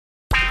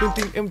Con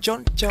tim em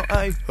chón chào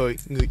ai hỡi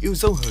người yêu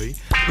dấu hỡi,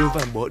 đôi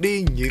vàng bỏ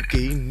đi những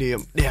kỷ niệm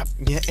đẹp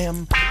nhé em.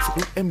 Sự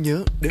lúc em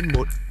nhớ đến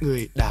một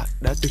người đã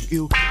từng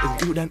yêu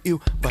đang yêu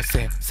và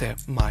sẽ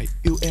mãi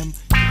yêu em.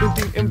 Con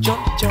tim em chón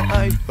chào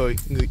ai hỡi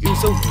người yêu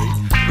dấu hỡi,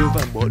 đôi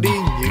vàng bỏ đi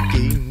những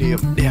kỷ niệm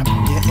đẹp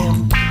nhé em.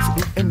 Sự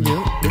lúc em nhớ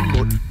đến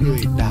một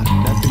người đã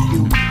từng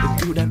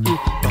yêu đang yêu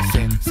và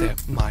sẽ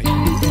mãi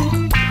yêu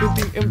em. Con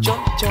tim em chón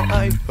chào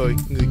ai hỡi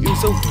người yêu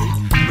dấu hỡi,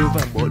 đôi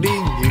vàng bỏ đi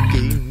những kỷ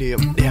niệm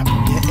đẹp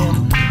nhé em.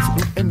 Sự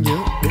lúc em nhớ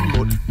đến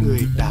một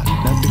người đã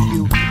từng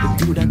yêu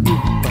đang yêu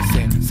và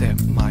sẽ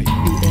mãi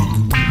yêu em.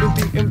 Con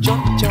tim em chón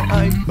chào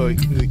ai hỡi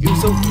người yêu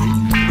dấu hỡi,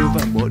 đôi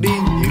vàng bỏ đi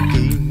những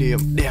kỷ niệm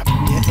đẹp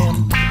nhé em.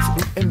 Sự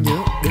lúc em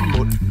nhớ đến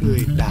một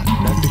người đã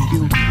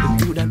từng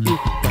yêu đang yêu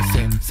và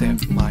sẽ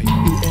mãi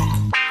yêu em.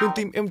 Con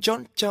tim em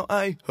chón chào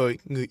ai hỡi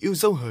người yêu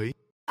dấu hỡi.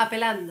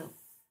 Appleando,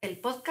 el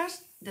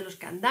podcast de los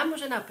que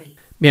andamos en Apple.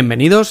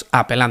 Bienvenidos a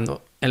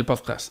Appleando, el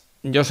podcast.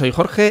 Yo soy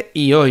Jorge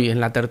y hoy en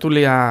la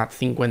Tertulia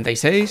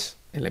 56,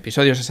 el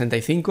episodio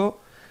 65,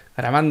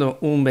 grabando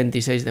un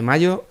 26 de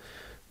mayo,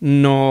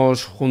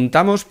 nos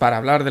juntamos para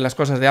hablar de las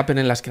cosas de Apple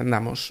en las que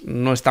andamos.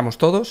 No estamos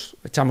todos,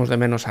 echamos de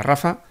menos a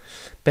Rafa,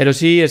 pero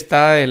sí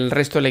está el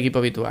resto del equipo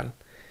habitual.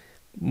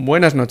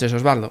 Buenas noches,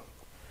 Osvaldo.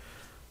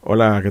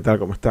 Hola, ¿qué tal?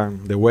 ¿Cómo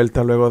están? De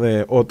vuelta luego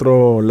de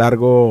otro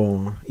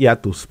largo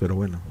hiatus, pero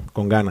bueno,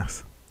 con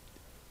ganas.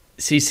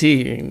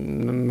 Sí,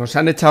 nos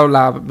han echado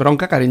la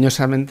bronca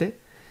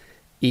cariñosamente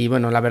y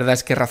bueno, la verdad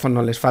es que razón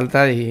no les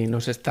falta y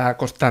nos está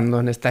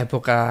costando en esta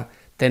época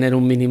tener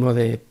un mínimo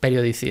de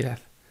periodicidad.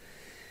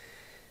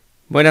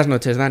 Buenas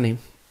noches, Dani.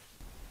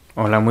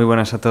 Hola, muy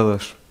buenas a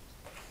todos.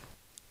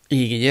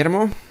 ¿Y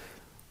Guillermo?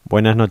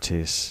 Buenas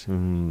noches.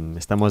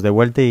 Estamos de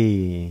vuelta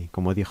y,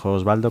 como dijo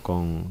Osvaldo,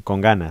 con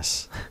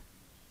ganas.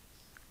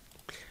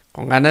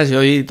 Con ganas, y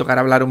hoy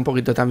tocará hablar un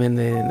poquito también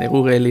de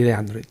Google y de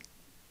Android.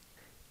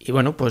 Y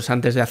bueno, pues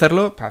antes de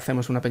hacerlo,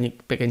 hacemos una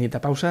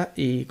pequeñita pausa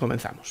y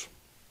comenzamos.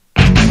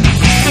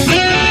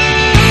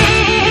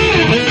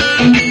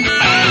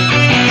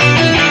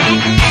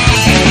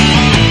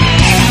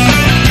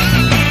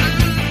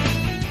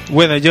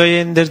 Bueno, yo hoy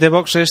en Desde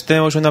Boxes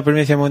tenemos una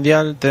primicia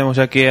mundial. Tenemos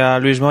aquí a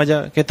Luis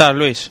Moya. ¿Qué tal,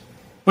 Luis?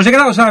 Pues he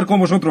quedado a saber con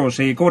vosotros,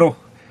 cobro.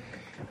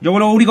 Yo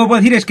lo único que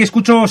puedo decir es que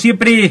escucho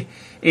siempre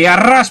a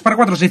ras para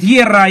cuatro se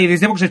cierra y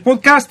Desde Boxes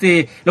Podcast.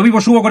 Lo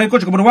mismo subo con el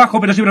coche como lo bajo,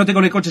 pero siempre lo tengo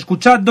en el coche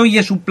escuchando y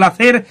es un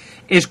placer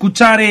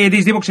escuchar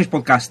Desde Boxes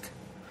Podcast.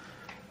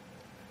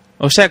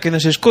 O sea, que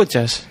nos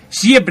escuchas.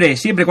 Siempre.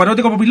 Cuando no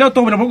tengo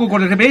piloto me lo pongo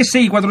con el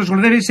GPS y cuando no es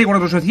con el GPS,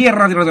 cuando se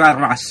cierra, de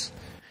ras.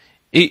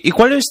 ¿Y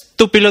cuál es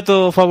tu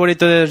piloto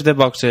favorito de Desde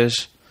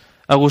Boxes?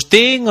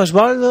 ¿Agustín?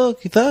 ¿Osvaldo?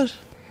 ¿Quizás?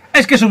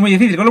 Es que eso es muy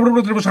difícil. Con el número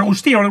 1 tenemos a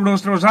Agustín, con el número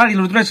 2 tenemos a Ari, el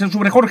número 3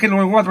 sobre Jorge, el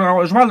número 4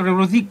 Osvaldo, el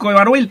número 5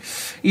 Emanuel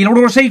y el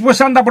número 6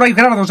 pues anda por ahí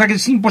Gerardo, o sea que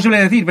es imposible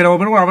de decir, pero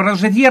bueno, verdad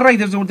se cierra y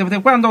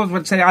desde cuando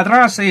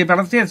atrás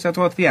se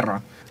todo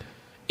cierra.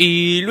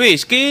 Y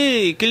Luis,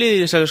 ¿qué le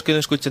dices a los que no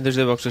escuchan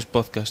Desde Boxes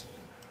Podcast?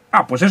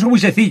 Pues eso es muy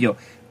sencillo.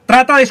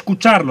 Trata de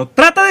escucharlo,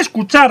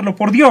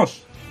 por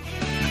Dios.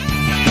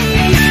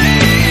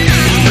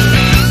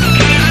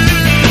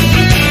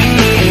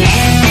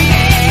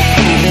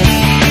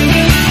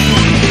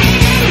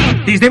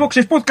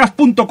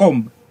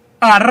 Desdeboxespodcast.com.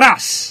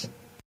 Arras.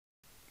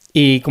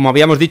 Y como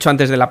habíamos dicho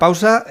antes de la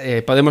pausa,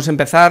 podemos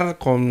empezar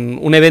con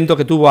un evento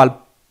que tuvo al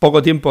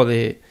poco tiempo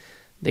de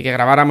que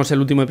grabáramos el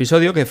último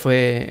episodio, que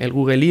fue el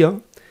Google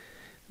I.O.,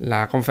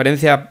 la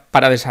conferencia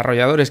para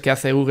desarrolladores que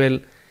hace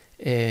Google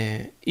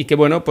y que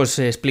bueno, pues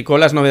explicó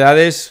las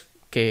novedades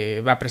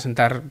que va a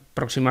presentar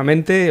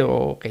próximamente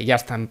o que ya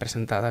están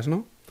presentadas,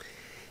 ¿no?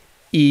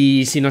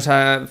 Y si nos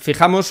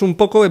fijamos un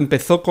poco,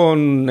 empezó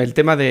con el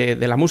tema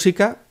de la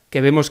música, que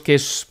vemos que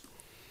es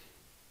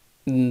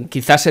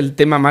quizás el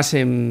tema más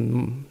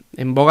en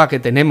boga que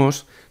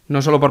tenemos,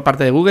 no solo por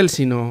parte de Google,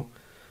 sino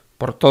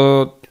por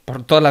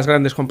todas las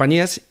grandes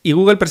compañías. Y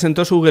Google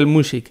presentó su Google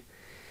Music.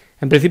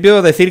 En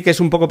principio, decir que es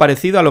un poco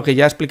parecido a lo que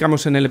ya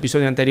explicamos en el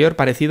episodio anterior,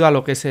 parecido a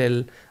lo que es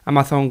el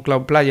Amazon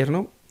Cloud Player,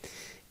 ¿no?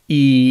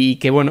 Y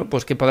que bueno,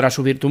 pues que podrás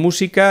subir tu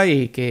música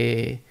y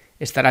que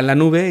estará en la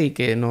nube y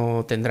que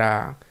no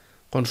tendrá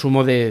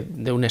consumo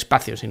de un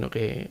espacio, sino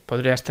que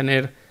podrías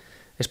tener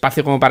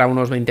espacio como para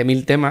unos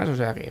 20.000 temas, o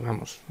sea que,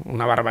 vamos,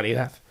 una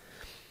barbaridad.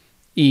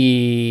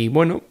 Y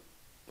bueno,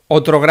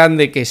 otro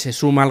grande que se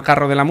suma al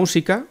carro de la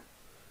música,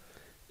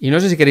 y no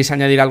sé si queréis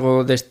añadir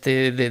algo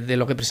de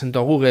lo que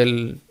presentó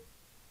Google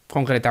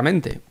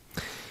concretamente.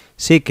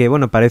 Sí, que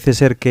bueno, parece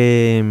ser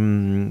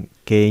que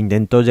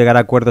intentó llegar a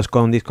acuerdos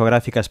con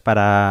discográficas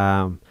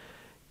para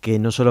que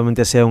no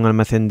solamente sea un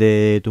almacén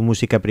de tu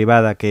música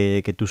privada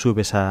que tú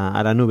subes a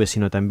la nube,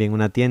 sino también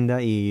una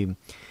tienda, y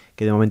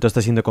que de momento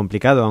está siendo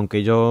complicado,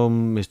 aunque yo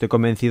estoy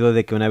convencido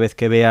de que una vez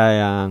que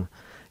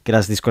que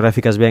las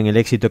discográficas vean el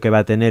éxito que va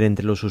a tener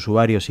entre los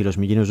usuarios y los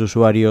millones de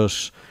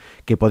usuarios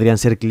que podrían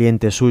ser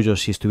clientes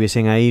suyos si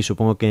estuviesen ahí,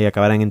 supongo que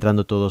acabarán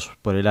entrando todos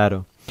por el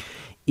aro.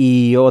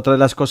 Y otra de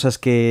las cosas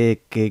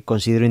que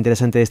considero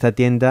interesante de esta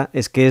tienda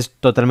es que es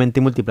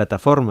totalmente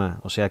multiplataforma,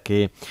 o sea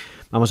que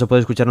vamos a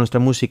poder escuchar nuestra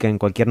música en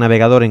cualquier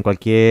navegador, en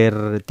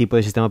cualquier tipo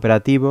de sistema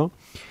operativo,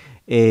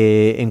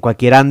 en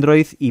cualquier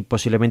Android, y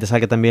posiblemente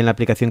salga también la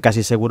aplicación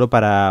casi seguro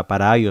para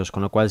iOS,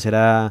 con lo cual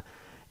será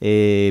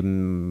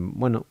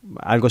bueno,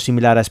 algo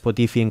similar a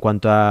Spotify en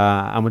cuanto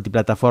a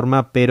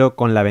multiplataforma, pero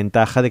con la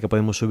ventaja de que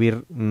podemos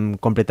subir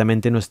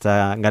completamente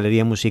nuestra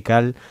galería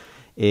musical,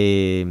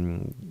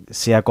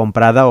 sea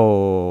comprada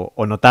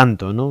o no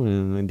tanto, ¿no?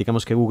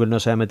 Digamos que Google no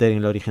se va a meter en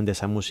el origen de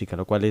esa música,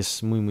 lo cual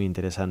es muy muy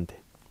interesante.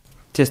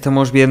 Sí,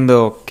 estamos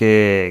viendo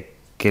que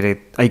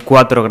hay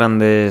 4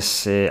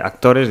 grandes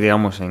actores,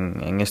 digamos,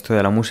 en esto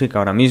de la música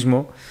ahora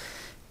mismo,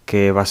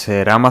 que va a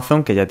ser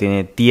Amazon, que ya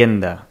tiene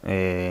tienda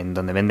en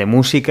donde vende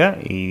música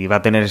y va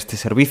a tener este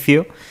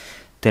servicio.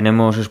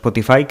 Tenemos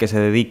Spotify, que se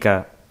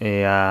dedica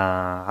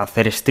a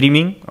hacer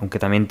streaming, aunque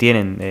también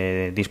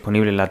tienen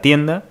disponible la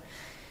tienda.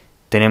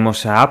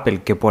 Tenemos a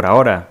Apple, que por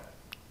ahora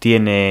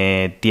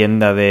tiene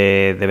tienda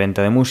de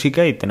venta de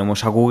música, y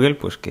tenemos a Google,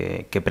 pues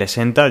que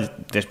presenta,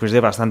 después de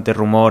bastantes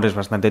rumores,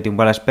 bastante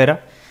tiempo a la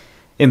espera,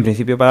 en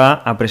principio va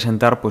a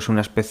presentar pues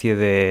una especie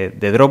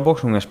de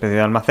Dropbox, una especie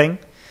de almacén,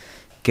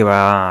 que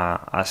va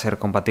a ser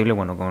compatible,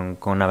 bueno,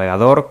 con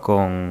navegador,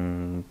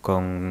 con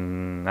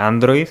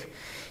Android,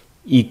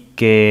 y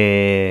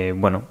que,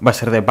 bueno, va a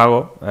ser de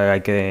pago, hay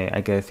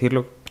que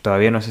decirlo.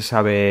 Todavía no se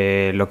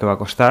sabe lo que va a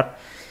costar,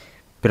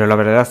 pero la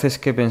verdad es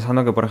que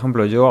pensando que, por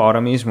ejemplo, yo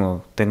ahora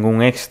mismo tengo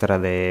un extra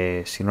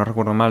de, si no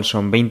recuerdo mal,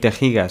 son 20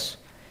 gigas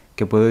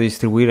que puedo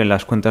distribuir en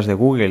las cuentas de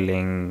Google,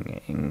 en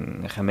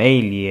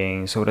Gmail,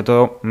 y sobre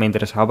todo me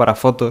interesaba para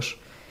fotos,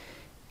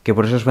 que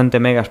por esos 20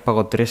 megas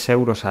pago 3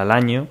 euros al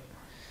año,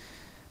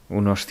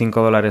 unos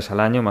 $5 al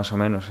año más o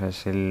menos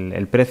es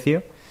el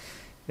precio.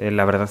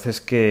 La verdad es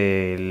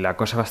que la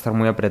cosa va a estar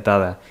muy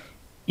apretada,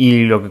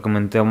 y lo que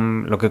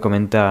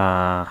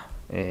comenta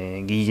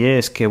Guille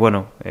es que,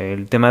 bueno,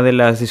 el tema de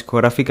las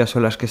discográficas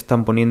son las que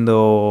están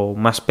poniendo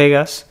más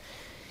pegas,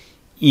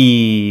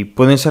 y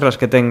pueden ser las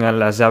que tengan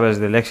las llaves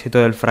del éxito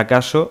o del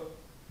fracaso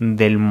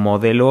del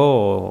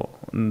modelo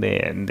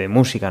de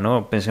música,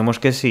 ¿no? Pensemos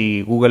que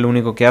si Google lo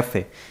único que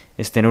hace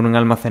es tener un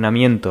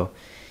almacenamiento,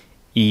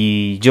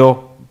 y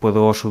yo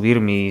puedo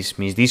subir mis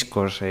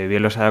discos,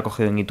 bien los haya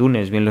cogido en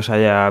iTunes, bien los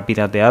haya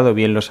pirateado,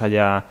 bien los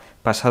haya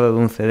pasado de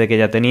un CD que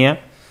ya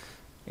tenía,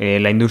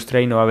 la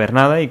industria ahí no va a ver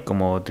nada, y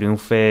como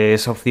triunfe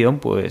esa opción,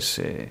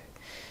 pues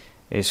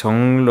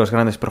son los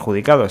grandes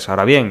perjudicados.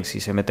 Ahora bien, si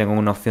se meten en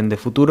una opción de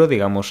futuro,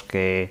 digamos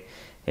que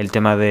el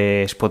tema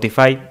de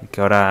Spotify, que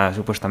ahora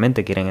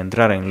supuestamente quieren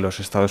entrar en los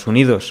Estados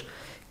Unidos,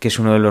 que es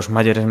uno de los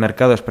mayores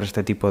mercados para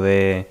este tipo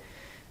de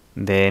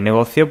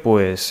negocio,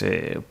 pues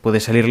puede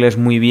salirles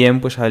muy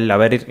bien, pues al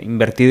haber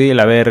invertido y el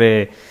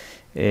haber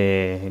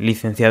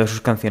licenciado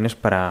sus canciones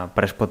para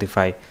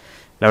Spotify.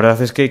 La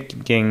verdad es que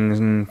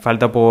quien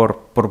falta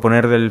por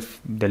poner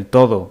del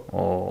todo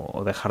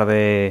o dejar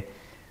de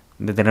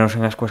tenernos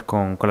en ascuas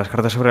con las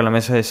cartas sobre la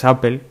mesa es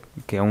Apple,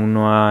 que aún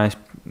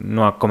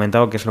no ha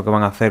comentado qué es lo que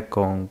van a hacer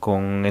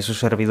con esos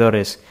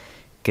servidores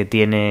que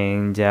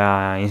tienen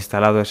ya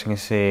instalados en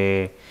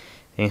ese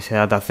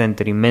data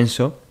center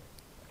inmenso,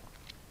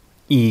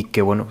 y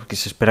que, bueno, que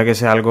se espera que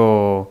sea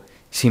algo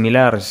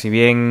similar, si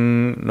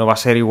bien no va a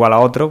ser igual a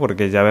otro,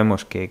 porque ya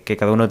vemos que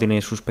cada uno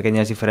tiene sus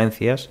pequeñas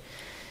diferencias.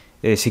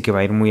 Sí que va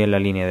a ir muy en la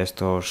línea de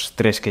estos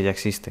 3 que ya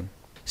existen.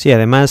 Sí,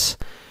 además,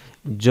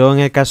 yo en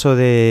el caso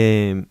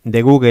de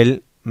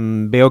Google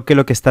veo que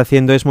lo que está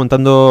haciendo es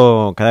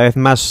montando cada vez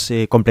más,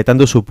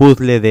 completando su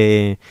puzzle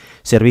de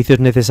servicios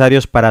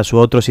necesarios para su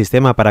otro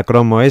sistema, para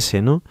Chrome OS,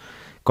 ¿no?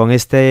 Con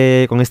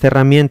esta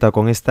herramienta o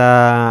con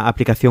esta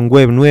aplicación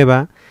web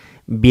nueva,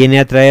 viene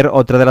a traer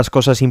otra de las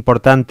cosas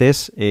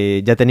importantes.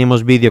 Ya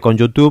teníamos vídeo con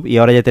YouTube, y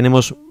ahora ya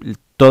tenemos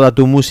toda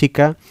tu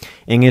música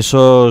en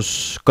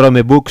esos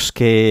Chromebooks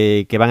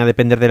que van a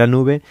depender de la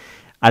nube.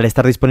 Al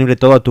estar disponible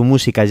toda tu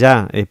música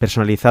ya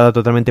personalizada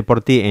totalmente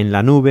por ti en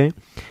la nube,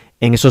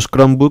 en esos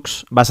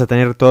Chromebooks vas a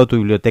tener toda tu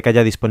biblioteca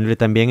ya disponible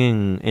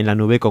también en la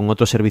nube, con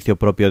otro servicio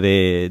propio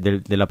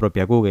de la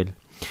propia Google.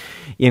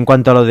 Y en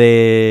cuanto a lo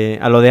de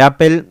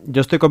Apple,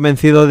 yo estoy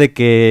convencido de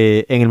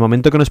que en el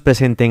momento que nos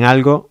presenten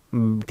algo,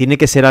 tiene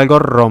que ser algo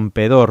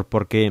rompedor,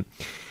 porque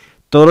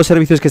todos los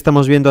servicios que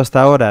estamos viendo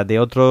hasta ahora de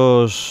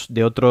otras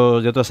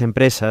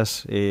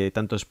empresas,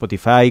 tanto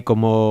Spotify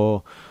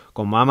como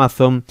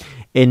Amazon,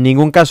 en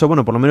ningún caso,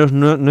 bueno, por lo menos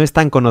no es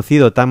tan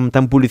conocido, tan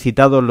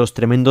publicitado los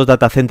tremendos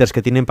data centers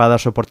que tienen para dar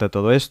soporte a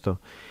todo esto.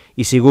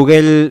 Y si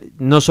Google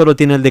no solo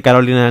tiene el de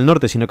Carolina del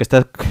Norte, sino que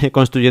está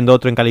construyendo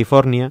otro en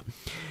California,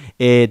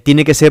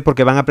 tiene que ser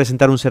porque van a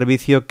presentar un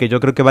servicio que yo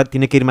creo que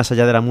tiene que ir más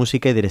allá de la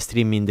música y del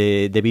streaming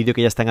de vídeo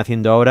que ya están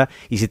haciendo ahora,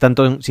 y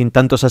sin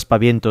tantos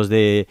aspavientos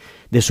de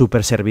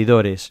super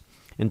servidores.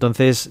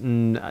 Entonces,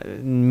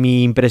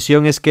 mi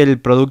impresión es que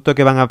el producto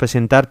que van a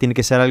presentar tiene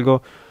que ser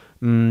algo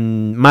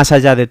más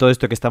allá de todo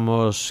esto de estas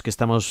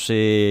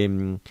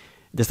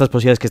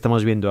posibilidades que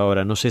estamos viendo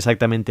ahora. No sé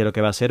exactamente lo que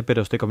va a ser,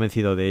 pero estoy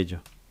convencido de ello.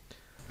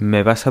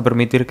 Me vas a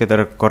permitir que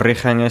te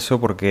corrija en eso,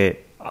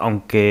 porque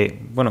aunque,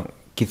 bueno,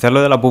 quizás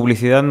lo de la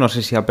publicidad no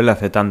sé si Apple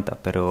hace tanta,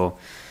 pero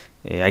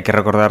Hay que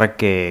recordar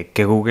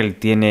que Google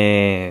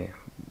tiene,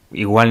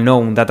 igual no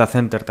un data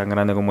center tan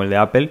grande como el de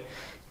Apple,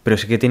 pero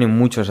sí que tiene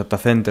muchos data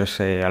centers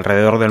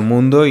alrededor del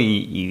mundo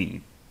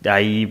y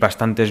hay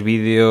bastantes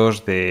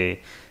vídeos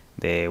de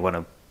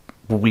bueno,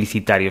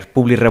 publicitarios,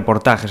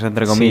 publireportajes,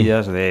 entre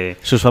comillas, sí, de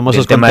sus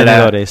famosos del tema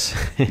contenedores.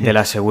 De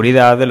la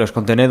seguridad de los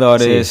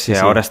contenedores. Sí, sí,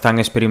 ahora sí. están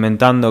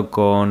experimentando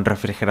con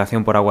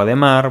refrigeración por agua de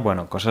mar,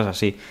 bueno, cosas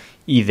así.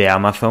 Y de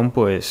Amazon,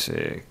 pues,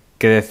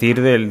 qué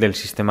decir del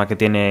sistema que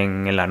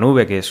tienen en la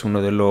nube, que es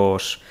uno de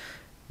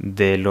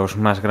los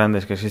más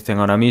grandes que existen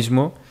ahora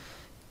mismo,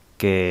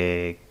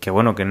 que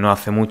bueno, que no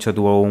hace mucho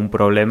tuvo un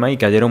problema y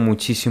cayeron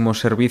muchísimos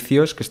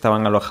servicios que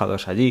estaban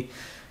alojados allí.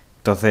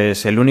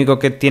 Entonces, el único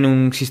que tiene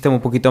un sistema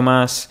un poquito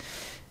más,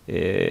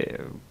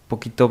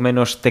 poquito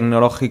menos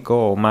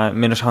tecnológico o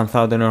menos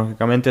avanzado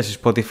tecnológicamente es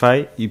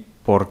Spotify, y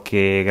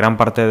porque gran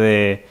parte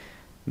de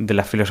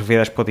la filosofía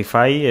de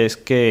Spotify es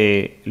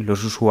que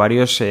los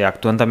usuarios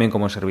actúan también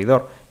como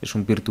servidor, es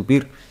un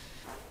peer-to-peer.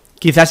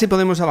 Quizás sí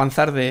podemos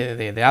avanzar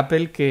de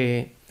Apple,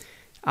 que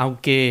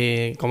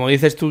aunque, como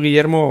dices tú,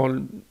 Guillermo,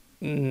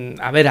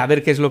 a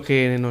ver qué es lo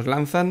que nos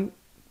lanzan,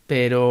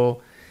 pero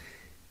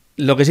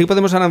lo que sí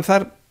podemos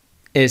avanzar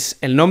es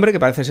el nombre, que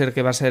parece ser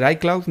que va a ser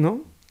iCloud,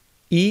 ¿no?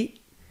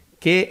 Y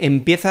que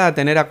empieza a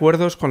tener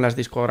acuerdos con las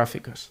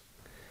discográficas.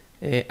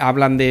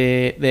 Hablan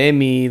de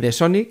EMI y de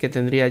Sony, que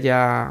tendría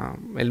ya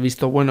el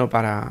visto bueno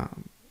para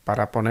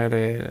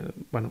poner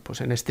bueno,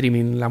 pues en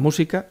streaming la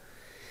música.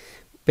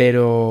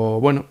 Pero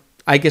bueno,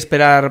 hay que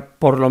esperar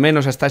por lo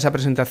menos hasta esa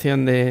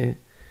presentación de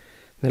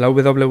la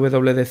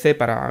WWDC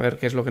para ver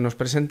qué es lo que nos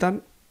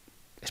presentan.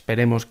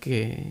 Esperemos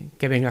que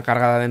venga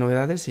cargada de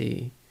novedades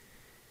y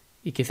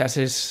quizás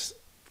es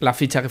la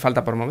ficha que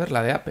falta por mover,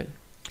 la de Apple.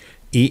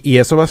 Y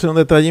eso va a ser un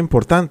detalle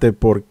importante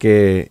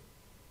porque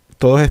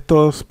todos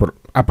estos,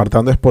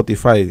 apartando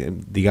Spotify,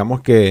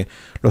 digamos que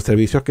los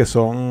servicios que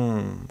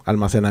son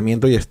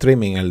almacenamiento y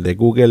streaming, el de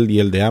Google y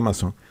el de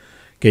Amazon,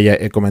 que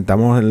ya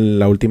comentamos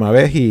la última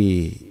vez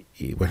y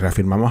pues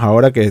reafirmamos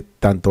ahora que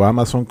tanto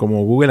Amazon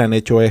como Google han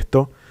hecho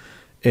esto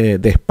de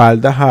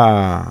espaldas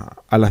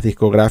a las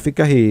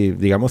discográficas y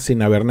digamos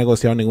sin haber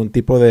negociado ningún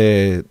tipo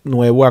de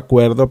nuevo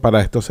acuerdo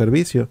para estos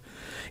servicios.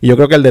 Y yo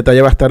creo que el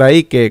detalle va a estar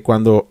ahí, que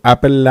cuando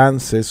Apple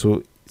lance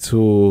su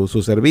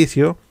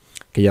servicio,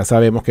 que ya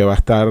sabemos que va a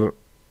estar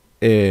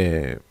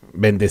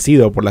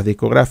bendecido por las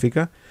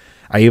discográficas,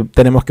 ahí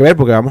tenemos que ver,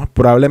 porque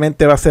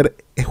probablemente va a ser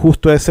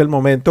justo ese el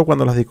momento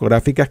cuando las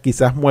discográficas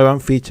quizás muevan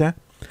ficha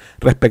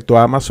respecto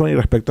a Amazon y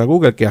respecto a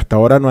Google, que hasta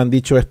ahora no han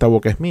dicho esta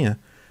boca es mía.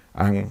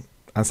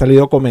 Han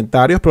salido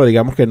comentarios, pero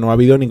digamos que no ha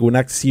habido ninguna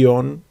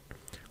acción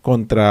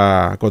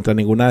contra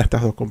ninguna de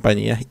estas dos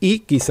compañías, y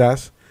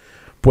quizás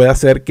puede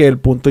ser que el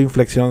punto de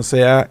inflexión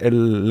sea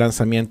el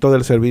lanzamiento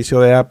del servicio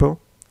de Apple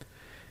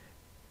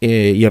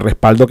y el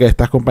respaldo que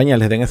estas compañías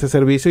les den a ese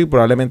servicio, y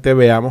probablemente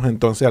veamos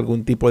entonces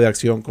algún tipo de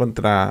acción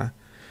contra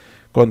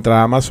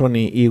Amazon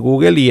y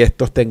Google, y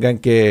estos tengan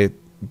que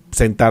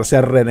sentarse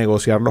a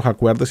renegociar los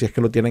acuerdos si es que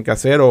lo tienen que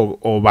hacer,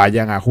 o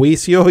vayan a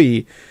juicio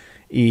y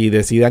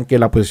decidan que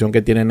la posición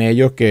que tienen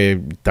ellos,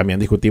 que también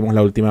discutimos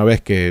la última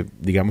vez, que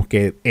digamos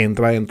que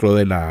entra dentro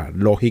de la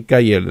lógica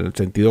y el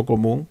sentido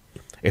común.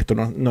 Esto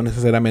no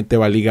necesariamente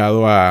va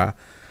ligado a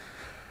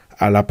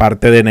la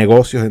parte de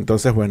negocios.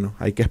 Entonces, bueno,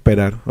 hay que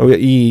esperar.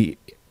 Y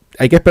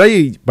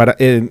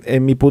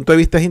en mi punto de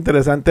vista es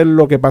interesante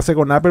lo que pase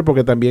con Apple,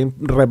 porque también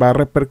va a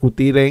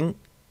repercutir en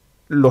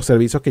los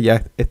servicios que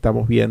ya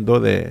estamos viendo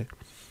de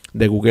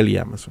Google y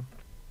Amazon.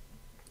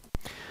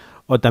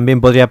 O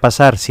también podría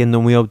pasar,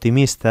 siendo muy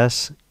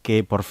optimistas,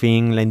 que por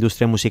fin la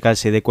industria musical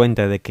se dé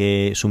cuenta de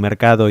que su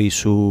mercado y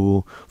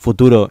su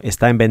futuro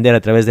está en vender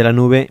a través de la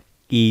nube,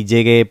 y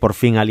llegue por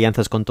fin a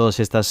alianzas con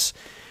todas estas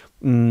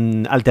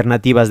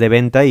alternativas de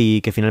venta,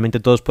 y que finalmente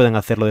todos puedan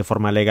hacerlo de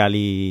forma legal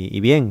y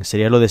bien.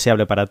 Sería lo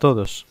deseable para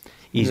todos.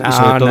 Y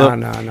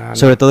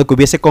sobre todo que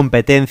hubiese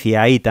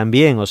competencia ahí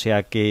también, o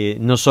sea, que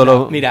no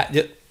solo... Mira,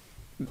 yo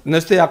no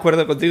estoy de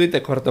acuerdo contigo y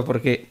te corto,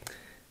 porque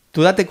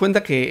tú date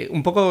cuenta que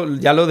un poco,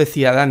 ya lo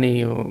decía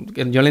Dani, o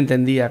que yo le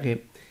entendía,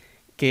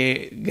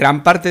 que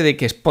gran parte de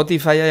que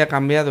Spotify haya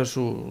cambiado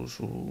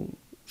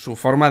su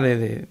forma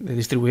de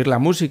distribuir la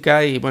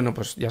música, y bueno,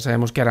 pues ya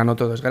sabemos que ahora no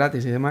todo es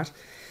gratis y demás,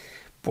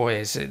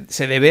 pues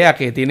se debe a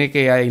que tiene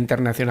que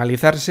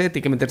internacionalizarse,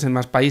 tiene que meterse en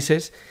más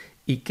países,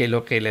 y que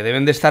lo que le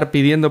deben de estar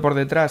pidiendo por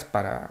detrás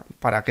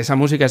para que esa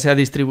música sea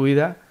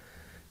distribuida,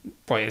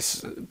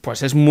 pues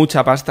es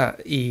mucha pasta,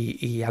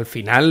 y al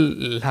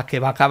final la que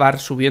va a acabar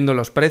subiendo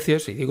los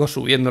precios, y digo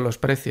subiendo los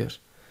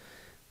precios,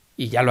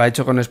 y ya lo ha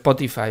hecho con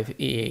Spotify,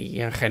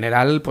 y en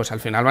general, pues al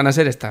final van a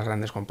ser estas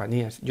grandes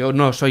compañías. Yo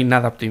no soy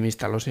nada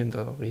optimista, lo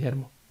siento,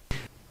 Guillermo.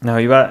 No,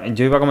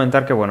 yo iba a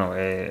comentar que, bueno,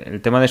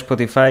 el tema de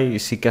Spotify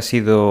sí que ha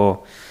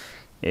sido...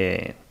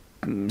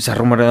 se ha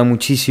rumoreado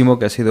muchísimo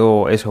que ha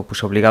sido eso,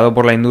 pues obligado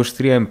por la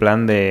industria, en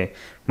plan de,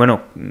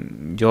 bueno,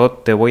 yo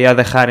te voy a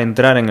dejar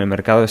entrar en el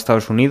mercado de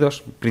Estados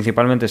Unidos,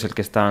 principalmente es el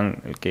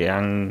que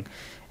han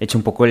hecho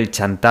un poco el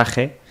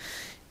chantaje,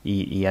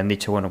 y han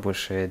dicho, bueno,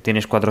 pues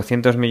tienes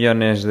 400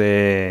 millones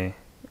de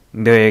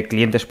de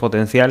clientes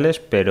potenciales,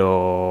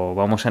 pero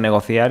vamos a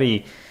negociar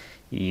y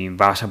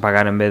vas a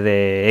pagar en vez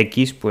de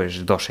X,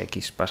 pues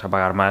 2X, vas a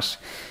pagar más.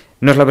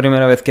 No es la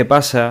primera vez que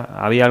pasa.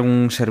 Había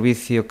algún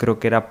servicio, creo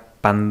que era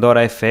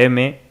Pandora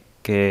FM,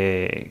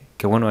 que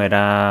bueno,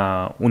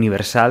 era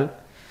universal,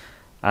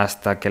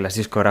 hasta que las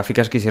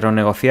discográficas quisieron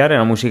negociar,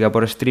 era música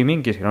por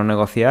streaming, quisieron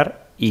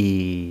negociar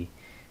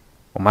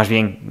o más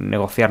bien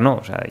negociar no,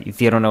 o sea,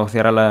 hicieron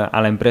negociar a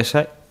la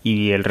empresa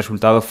y el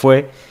resultado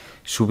fue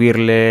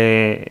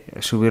subirle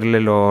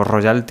los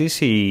royalties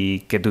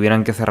y que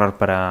tuvieran que cerrar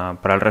para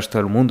el resto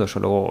del mundo,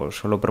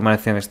 solo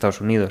permanecen en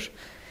Estados Unidos.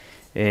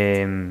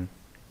 El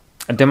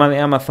tema de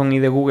Amazon y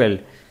de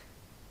Google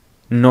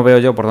no veo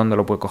yo por dónde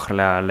lo puede coger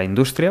la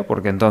industria,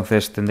 porque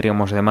entonces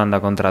tendríamos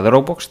demanda contra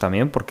Dropbox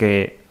también,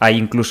 porque hay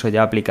incluso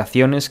ya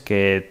aplicaciones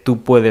que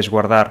tú puedes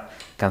guardar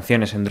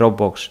canciones en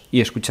Dropbox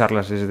y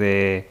escucharlas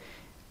desde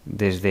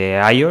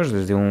iOS,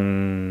 desde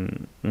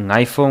un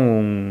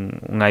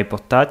iPhone, un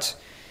iPod Touch.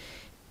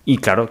 Y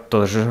claro,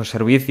 todos esos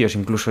servicios,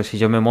 incluso si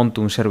yo me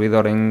monto un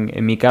servidor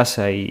en mi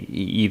casa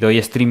y doy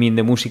streaming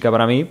de música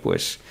para mí,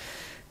 pues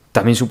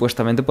también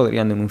supuestamente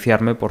podrían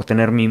denunciarme por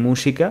tener mi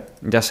música,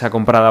 ya sea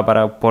comprada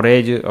por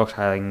ellos, o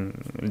sea,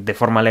 de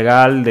forma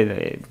legal,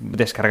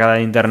 descargada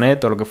de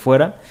internet o lo que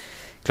fuera.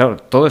 Claro,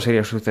 todo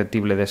sería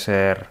susceptible de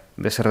ser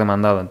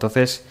demandado.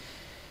 Entonces...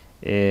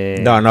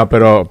 No,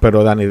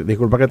 pero Dani,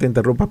 disculpa que te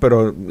interrumpa,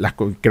 pero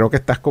creo que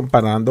estás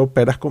comparando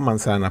peras con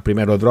manzanas.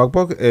 Primero,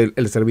 Dropbox,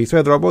 el servicio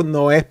de Dropbox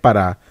no es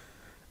para...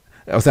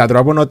 O sea,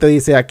 Dropbox no te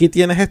dice, aquí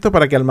tienes esto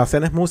para que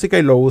almacenes música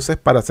y lo uses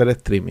para hacer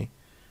streaming.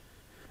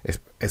 Eso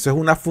es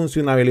una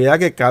funcionalidad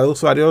que cada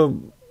usuario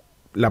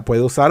la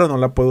puede usar o no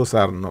la puede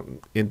usar, ¿no?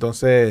 Y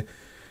entonces,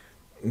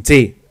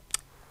 sí,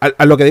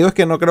 a lo que digo es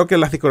que no creo que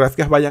las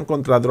discográficas vayan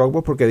contra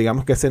Dropbox, porque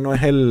digamos que ese no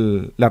es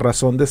la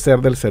razón de ser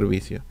del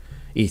servicio.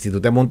 Y si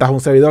tú te montas un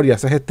servidor y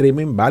haces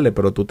streaming, vale,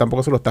 pero tú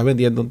tampoco se lo estás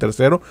vendiendo a un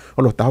tercero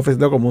o lo estás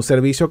ofreciendo como un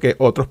servicio que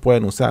otros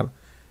pueden usar.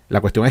 La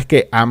cuestión es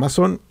que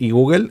Amazon y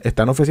Google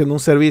están ofreciendo un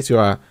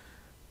servicio a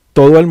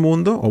todo el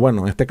mundo, o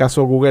bueno, en este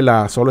caso Google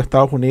a solo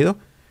Estados Unidos,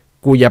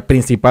 cuya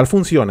principal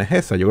función es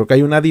esa. Yo creo que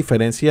hay una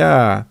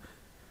diferencia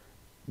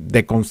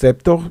de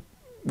conceptos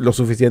lo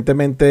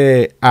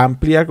suficientemente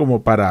amplia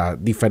como para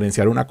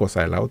diferenciar una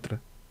cosa de la otra.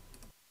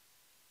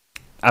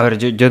 A ver,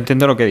 yo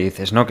entiendo lo que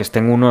dices, ¿no? Que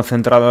estén uno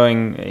centrado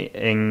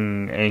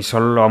en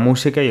solo la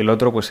música y el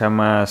otro pues sea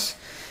más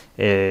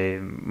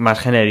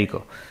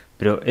genérico.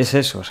 Pero es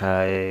eso, o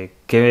sea,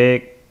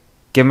 ¿qué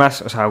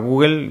más? O sea,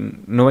 Google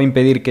no va a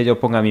impedir que yo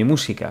ponga mi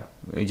música,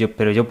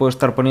 pero yo puedo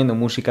estar poniendo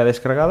música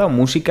descargada o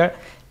música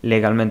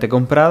legalmente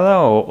comprada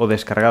o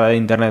descargada de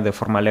internet de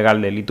forma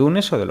legal del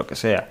iTunes o de lo que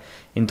sea.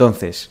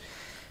 Entonces,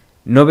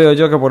 no veo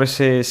yo que por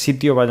ese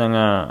sitio vayan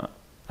a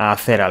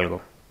hacer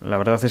algo. La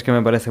verdad es que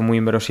me parece muy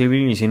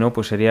inverosímil y si no,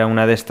 pues sería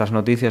una de estas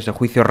noticias de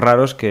juicios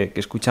raros que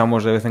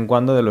escuchamos de vez en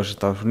cuando de los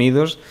Estados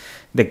Unidos,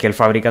 de que el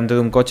fabricante de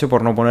un coche,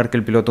 por no poner que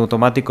el piloto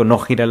automático no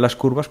gira en las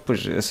curvas,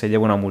 pues se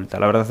lleva una multa.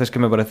 La verdad es que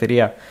me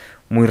parecería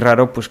muy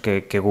raro pues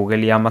que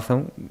Google y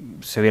Amazon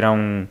se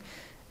vieran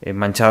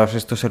manchados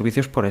estos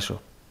servicios por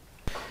eso.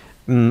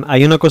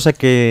 Hay una cosa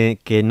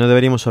que no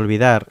deberíamos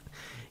olvidar,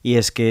 y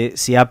es que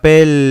si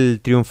Apple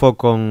triunfó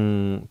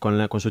con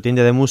su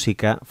tienda de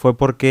música fue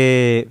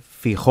porque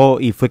fijó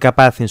y fue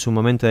capaz en su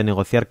momento de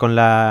negociar con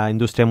la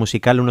industria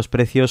musical unos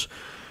precios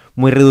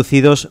muy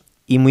reducidos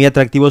y muy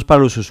atractivos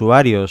para los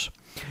usuarios.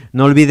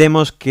 No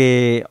olvidemos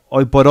que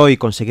hoy por hoy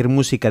conseguir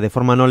música de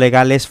forma no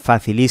legal es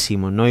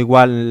facilísimo, no es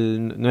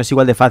igual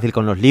de fácil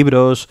con los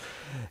libros.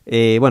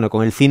 Bueno,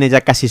 con el cine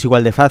ya casi es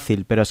igual de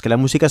fácil, pero es que la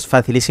música es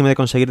facilísima de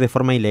conseguir de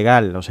forma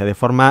ilegal, o sea, de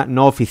forma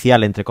no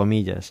oficial, entre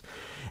comillas.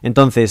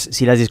 Entonces,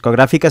 si las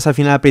discográficas al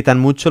final aprietan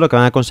mucho, lo que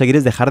van a conseguir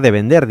es dejar de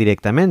vender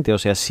directamente. O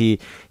sea, si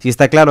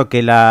está claro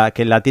que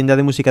la tienda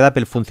de música de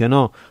Apple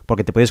funcionó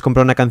porque te puedes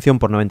comprar una canción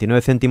por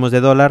 99 céntimos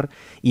de dólar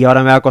y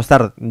ahora me va a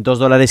costar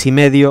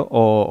 $2.50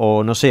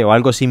 o no sé, o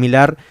algo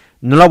similar,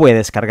 no la voy a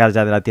descargar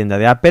ya de la tienda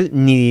de Apple,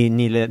 ni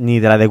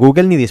de la de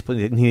Google, ni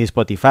de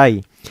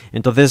Spotify.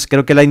 Entonces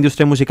creo que la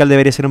industria musical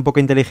debería ser un poco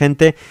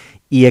inteligente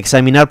y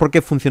examinar por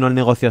qué funcionó el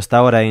negocio hasta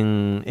ahora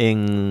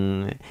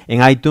en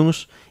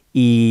iTunes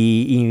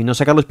y no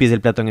sacar los pies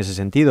del plato en ese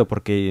sentido,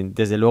 porque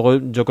desde luego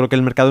yo creo que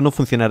el mercado no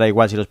funcionará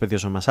igual si los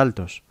precios son más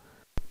altos.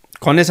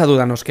 Con esa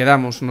duda nos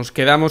quedamos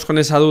con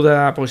esa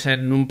duda, pues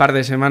en un par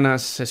de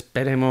semanas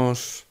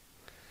esperemos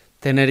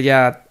tener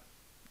ya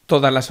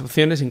todas las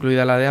opciones,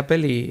 incluida la de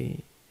Apple,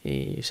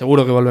 y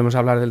seguro que volvemos a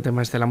hablar del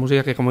tema de la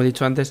música, que como he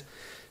dicho antes,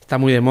 está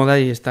muy de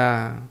moda y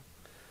están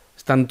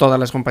todas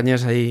las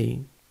compañías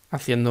ahí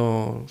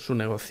haciendo su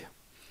negocio.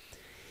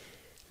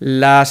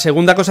 La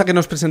segunda cosa que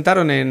nos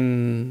presentaron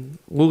en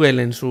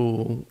Google en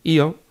su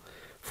I.O.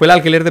 fue el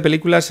alquiler de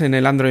películas en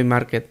el Android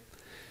Market.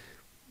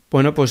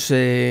 Bueno, pues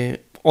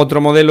otro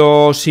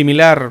modelo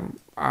similar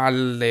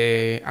al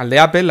de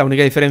Apple, la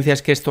única diferencia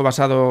es que esto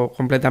basado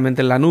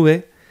completamente en la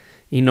nube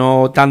y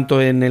no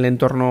tanto en el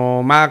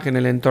entorno Mac, en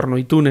el entorno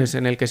iTunes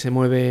en el que se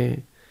mueve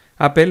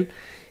Apple.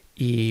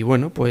 Y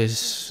bueno,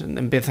 pues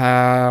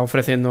empieza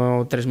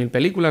ofreciendo 3.000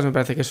 películas, me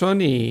parece que son,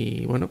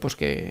 y bueno, pues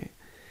que...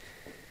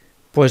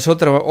 Pues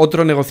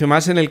otro negocio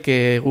más en el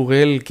que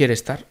Google quiere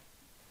estar.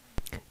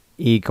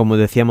 Y como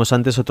decíamos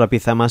antes, otra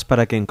pieza más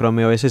para que en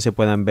Chrome OS se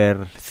puedan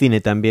ver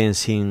cine también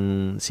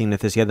sin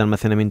necesidad de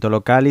almacenamiento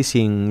local y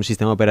sin un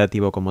sistema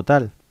operativo como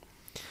tal.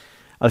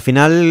 Al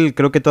final,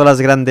 creo que todas las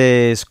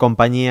grandes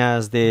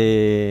compañías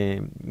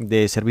de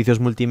servicios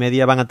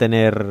multimedia van a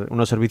tener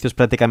unos servicios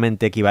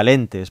prácticamente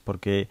equivalentes,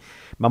 porque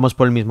vamos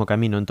por el mismo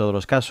camino en todos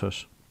los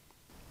casos.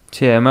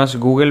 Sí, además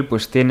Google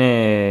pues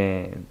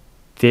tiene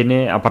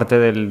aparte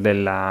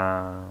del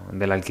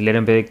alquiler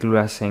en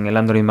películas en el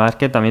Android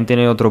Market, también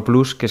tiene otro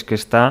plus, que es que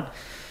está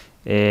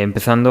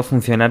empezando a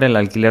funcionar el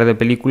alquiler de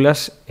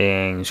películas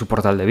en su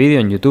portal de vídeo,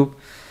 en YouTube.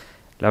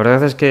 La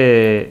verdad es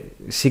que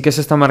sí que se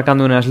están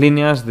marcando unas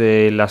líneas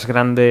de las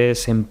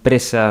grandes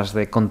empresas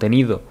de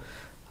contenido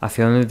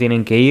hacia dónde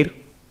tienen que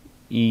ir,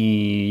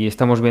 y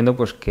estamos viendo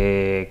pues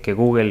que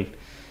Google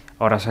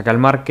ahora saca el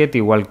Market,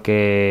 igual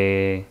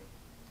que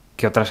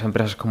otras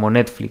empresas como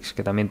Netflix,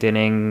 que también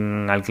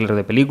tienen alquiler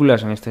de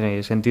películas en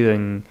este sentido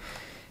en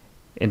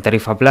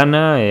tarifa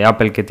plana,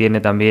 Apple, que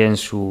tiene también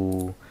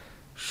su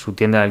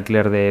tienda de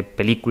alquiler de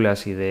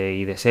películas y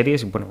de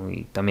series,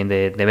 y también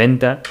de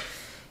venta.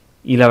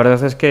 Y la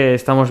verdad es que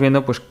estamos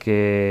viendo pues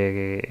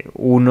que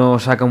uno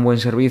saca un buen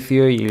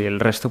servicio y el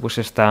resto pues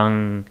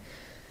están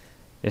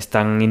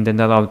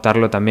intentando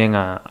adaptarlo también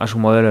a su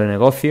modelo de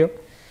negocio.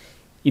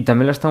 Y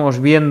también lo estamos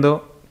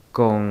viendo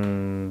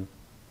con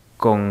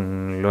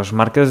los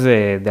markets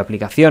de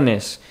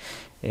aplicaciones.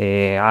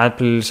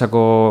 Apple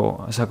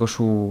sacó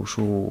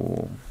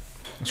su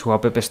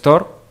App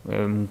Store,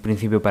 en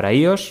principio para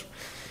iOS.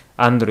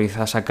 Android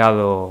ha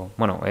sacado,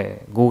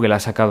 Google ha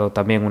sacado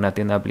también una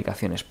tienda de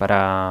aplicaciones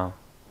para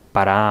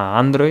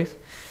Android.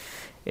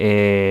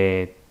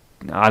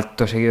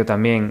 Acto seguido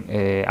también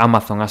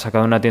Amazon ha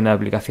sacado una tienda de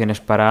aplicaciones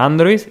para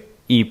Android,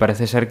 y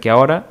parece ser que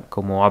ahora,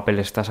 como Apple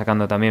está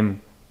sacando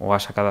también, o ha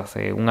sacado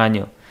hace un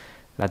año,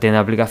 la tienda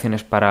de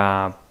aplicaciones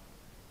para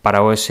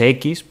OS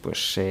X,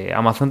 pues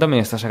Amazon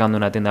también está sacando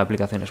una tienda de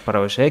aplicaciones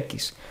para OS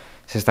X.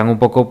 Se están un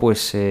poco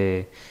pues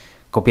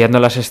copiando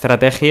las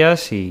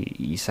estrategias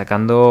y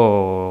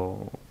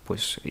sacando,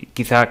 pues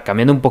quizá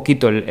cambiando un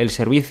poquito el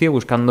servicio,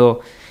 buscando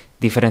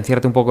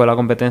diferenciarte un poco de la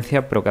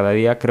competencia, pero cada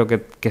día creo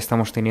que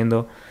estamos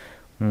teniendo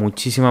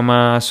muchísima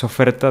más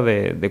oferta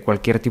de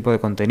cualquier tipo de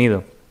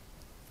contenido.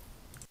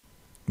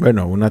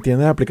 Bueno, una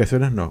tienda de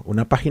aplicaciones no,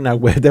 una página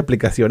web de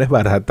aplicaciones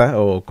barata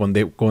o con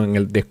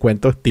el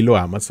descuento estilo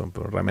Amazon,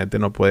 pero realmente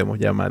no podemos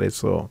llamar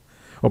eso,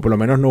 o por lo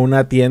menos no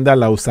una tienda a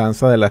la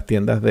usanza de las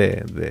tiendas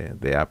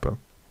de Apple.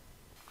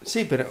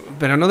 Sí,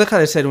 pero no deja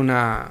de ser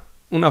una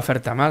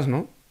oferta más,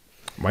 ¿no?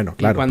 Bueno,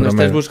 claro. Y cuando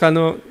estés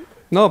buscando...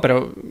 No,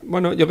 pero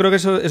bueno, yo creo que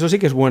eso sí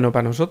que es bueno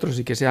para nosotros,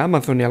 y que sea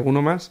Amazon y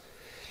alguno más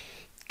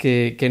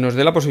que nos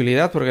dé la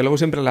posibilidad, porque luego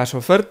siempre las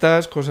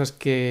ofertas, cosas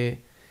que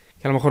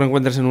a lo mejor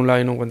encuentras en un lado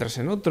y no encuentras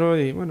en otro,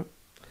 y bueno...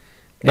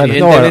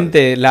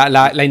 Evidentemente,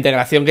 la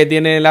integración que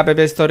tiene la App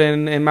Store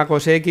en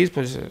macOS X,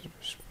 pues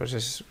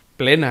es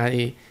plena,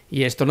 y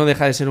esto no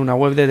deja de ser una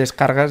web de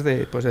descargas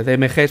de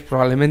DMGs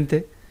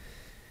probablemente,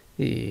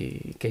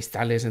 y que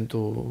instales en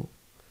tu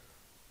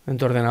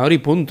ordenador y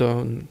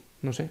punto,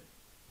 no sé.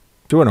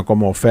 Sí, bueno,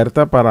 como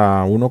oferta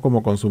para uno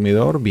como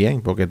consumidor,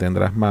 bien, porque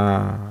tendrás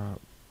más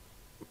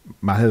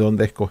de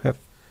dónde escoger.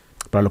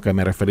 Para lo que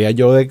me refería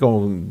yo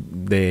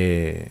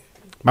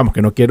vamos,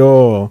 que no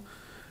quiero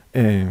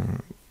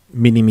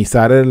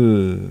minimizar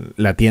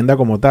la tienda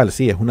como tal.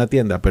 Sí, es una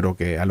tienda, pero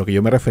que a lo que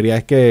yo me refería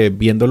es que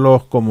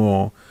viéndolos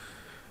como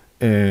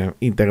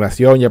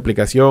integración y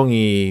aplicación,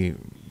 y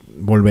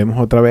volvemos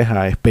otra vez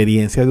a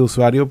experiencia de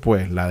usuario,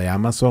 pues la de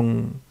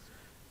Amazon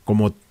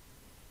como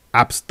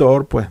App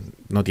Store pues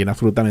no tiene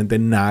absolutamente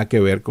nada que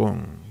ver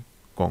con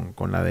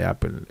la de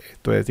Apple.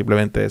 Esto es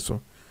simplemente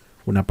eso,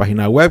 una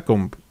página web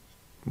con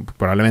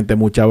probablemente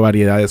mucha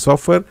variedad de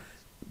software,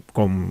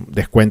 con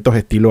descuentos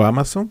estilo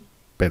Amazon,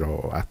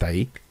 pero hasta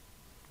ahí,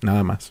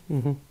 nada más.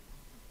 Uh-huh.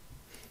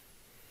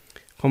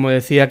 Como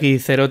decía aquí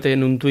Cerote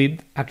en un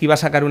tuit, aquí va a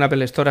sacar una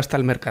Apple Store hasta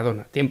el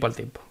Mercadona, tiempo al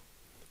tiempo.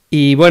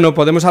 Y bueno,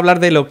 podemos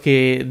hablar de lo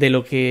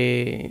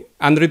que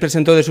Android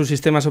presentó de sus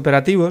sistemas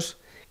operativos,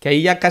 que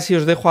ahí ya casi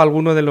os dejo a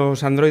alguno de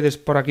los androides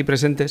por aquí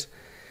presentes,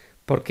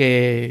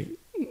 porque,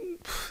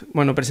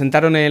 bueno,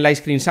 presentaron el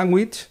Ice Cream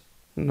Sandwich,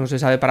 no se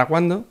sabe para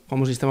cuándo,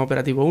 como sistema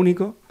operativo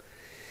único,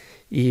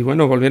 y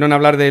bueno, volvieron a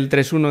hablar del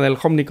 3.1 del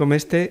Omnicom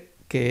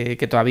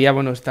que todavía,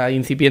 bueno, está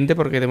incipiente,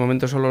 porque de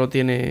momento solo lo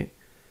tiene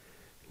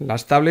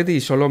las tablets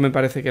y solo me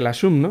parece que la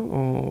Zoom, ¿no?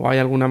 O hay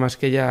alguna más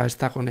que ya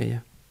está con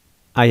ella.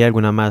 Hay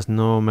alguna más,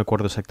 no me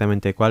acuerdo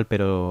exactamente cuál,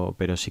 pero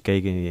sí que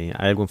hay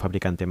algún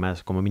fabricante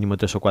más, como mínimo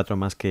 3 o 4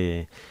 más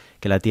que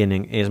la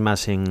tienen. Es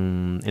más,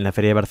 en la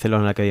feria de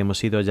Barcelona a la que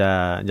habíamos ido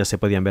ya se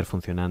podían ver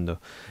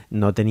funcionando.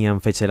 No tenían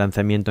fecha de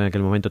lanzamiento en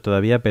aquel momento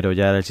todavía, pero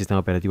ya era el sistema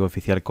operativo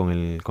oficial con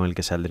el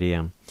que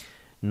saldrían.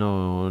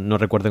 No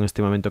recuerdo en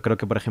este momento, creo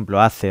que por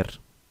ejemplo Acer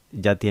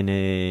ya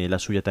tiene la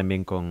suya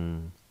también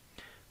con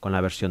con la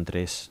versión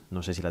 3.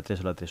 No sé si la 3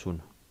 o la 3.1.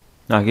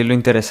 Aquí lo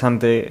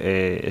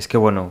interesante es que,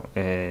 bueno,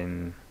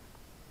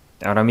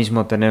 ahora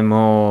mismo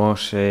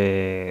tenemos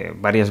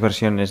varias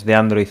versiones de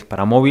Android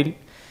para móvil.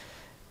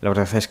 La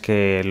verdad es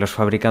que los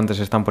fabricantes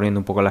están poniendo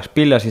un poco las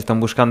pilas y están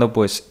buscando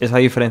pues esa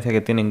diferencia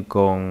que tienen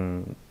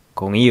con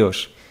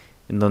iOS,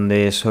 en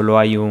donde solo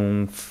hay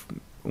un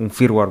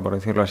firmware, por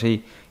decirlo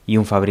así, y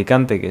un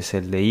fabricante, que es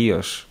el de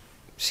iOS,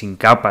 sin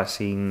capas,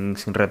 sin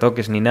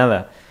retoques ni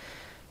nada,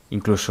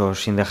 incluso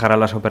sin dejar a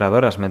las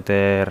operadoras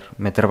meter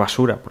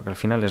basura, porque al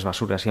final es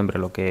basura siempre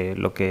lo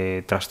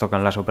que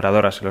trastocan las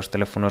operadoras en los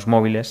teléfonos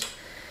móviles.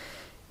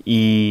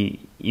 Y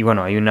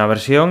bueno, hay una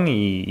versión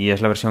y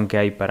es la versión que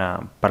hay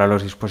para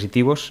los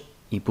dispositivos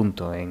y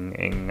punto.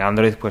 En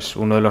Android, pues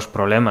uno de los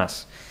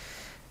problemas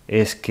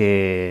es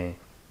que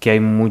hay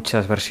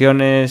muchas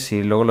versiones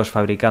y luego los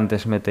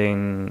fabricantes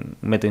meten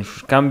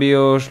sus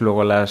cambios,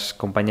 luego las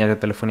compañías de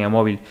telefonía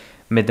móvil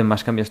meten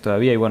más cambios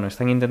todavía y bueno,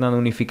 están intentando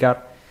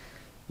unificar.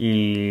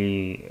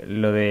 Y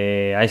lo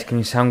de Ice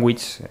Cream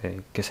Sandwich,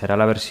 que será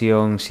la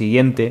versión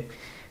siguiente,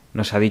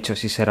 no se ha dicho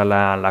si será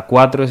la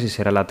 4, si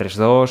será la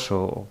 3.2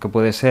 o qué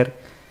puede ser.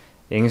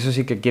 En eso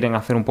sí que quieren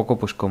hacer un poco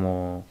pues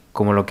como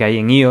lo que hay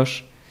en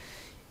iOS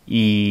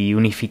y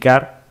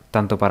unificar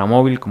tanto para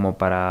móvil como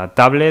para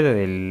tablet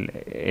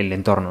el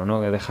entorno, ¿no?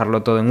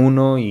 Dejarlo todo en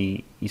uno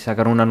y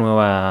sacar una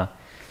nueva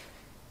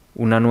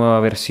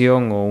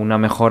versión o una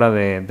mejora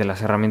de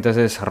las herramientas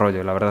de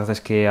desarrollo. La verdad es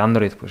que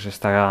Android pues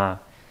está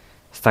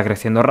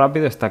creciendo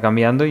rápido, está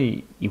cambiando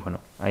y bueno,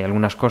 hay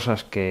algunas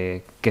cosas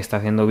que está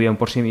haciendo bien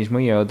por sí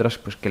mismo y hay otras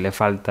pues que le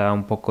falta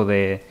un poco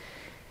de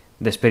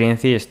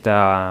experiencia y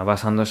está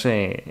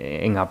basándose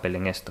en Apple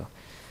en esto.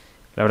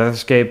 La verdad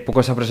es que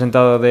poco se ha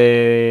presentado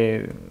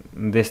de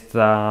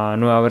esta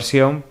nueva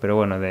versión, pero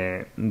bueno,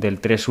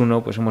 del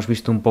 3.1 pues hemos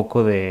visto un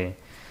poco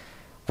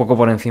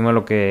por encima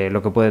lo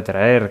que puede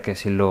traer, que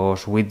si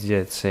los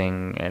widgets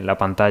en la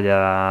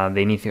pantalla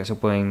de inicio se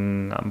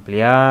pueden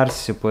ampliar,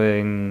 si se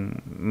pueden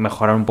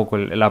mejorar un poco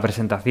la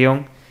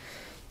presentación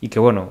y que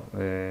bueno,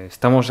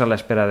 estamos a la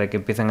espera de que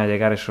empiecen a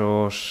llegar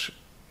esos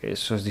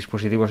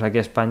dispositivos aquí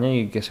a España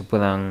y que se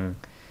puedan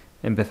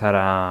empezar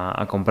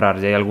a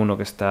comprar. Ya hay alguno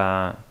que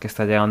está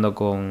llegando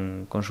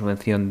con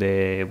subvención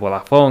de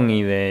Vodafone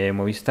y de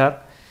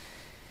Movistar.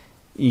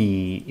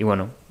 Y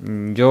bueno,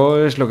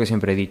 yo es lo que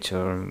siempre he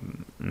dicho,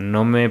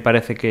 no me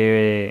parece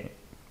que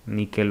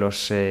ni que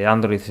los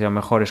Android sean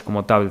mejores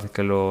como tablet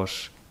que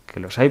los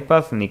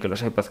iPad, ni que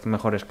los iPad sean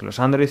mejores que los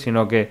Android,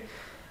 sino que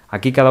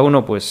aquí cada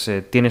uno pues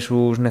tiene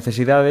sus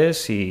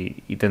necesidades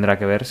y tendrá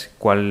que ver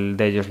cuál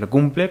de ellos le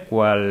cumple,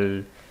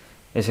 cuál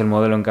es el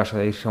modelo en caso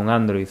de irse a un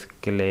Android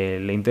que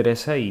le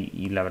interesa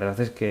y la verdad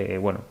es que,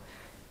 bueno,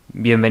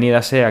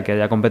 bienvenida sea que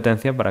haya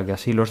competencia para que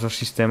así los dos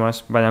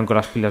sistemas vayan con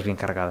las pilas bien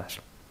cargadas.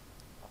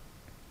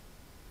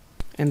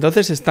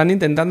 Entonces están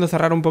intentando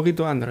cerrar un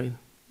poquito Android.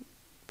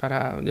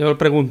 Yo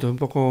pregunto un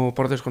poco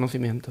por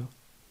desconocimiento.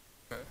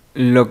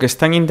 Lo que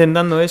están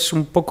intentando es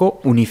un poco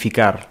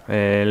unificar.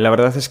 La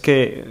verdad es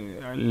que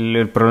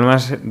el problema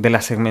de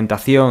la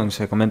segmentación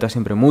se comenta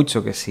siempre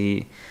mucho, que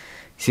si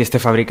este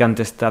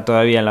fabricante está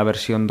todavía en la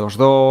versión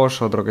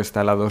 2.2, otro que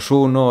está en la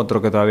 2.1,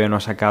 otro que todavía no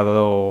ha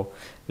sacado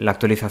la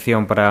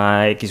actualización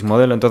para X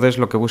modelo. Entonces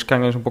lo que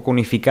buscan es un poco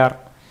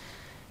unificar.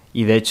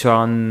 Y de hecho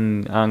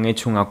han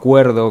hecho un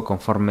acuerdo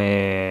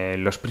conforme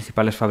los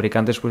principales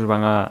fabricantes pues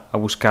van a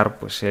buscar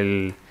pues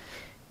el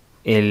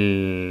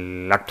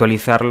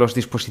actualizar los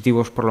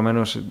dispositivos, por lo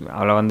menos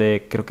hablaban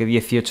de creo que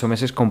 18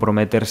 meses,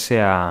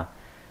 comprometerse a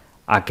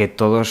que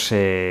todos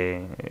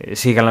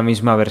sigan la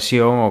misma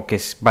versión o que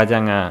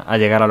vayan a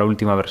llegar a la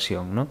última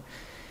versión, ¿no?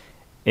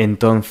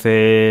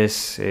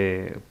 Entonces,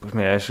 pues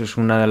mira, eso es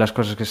una de las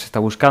cosas que se está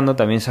buscando.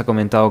 También se ha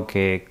comentado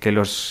que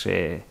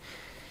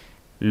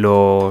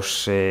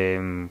los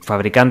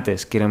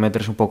fabricantes quieren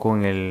meterse un poco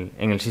en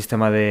el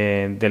sistema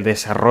del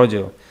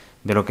desarrollo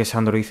de lo que es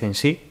Android en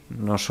sí,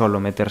 no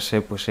solo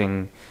meterse pues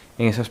en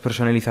esas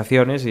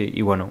personalizaciones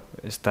y bueno,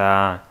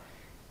 está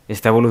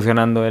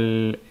evolucionando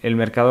el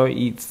mercado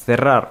y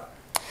cerrar.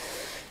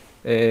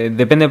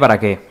 Depende para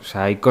qué. O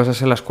sea, hay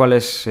cosas en las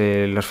cuales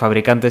los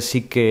fabricantes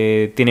sí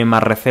que tienen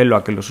más recelo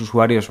a que los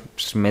usuarios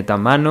pues,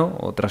 metan mano,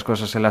 otras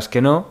cosas en las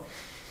que no.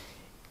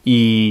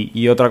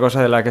 Y otra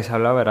cosa de la que se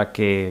hablaba era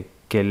que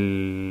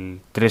el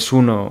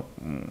 3.1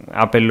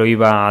 Apple lo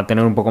iba a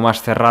tener un poco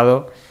más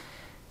cerrado.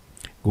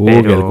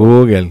 Google,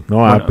 no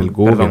bueno, Apple,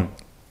 Google. Perdón.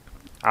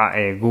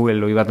 Google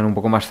lo iba a tener un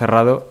poco más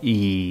cerrado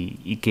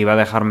y que iba a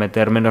dejar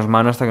meter menos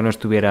mano hasta que no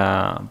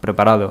estuviera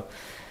preparado.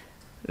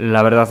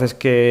 La verdad es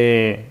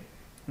que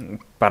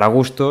para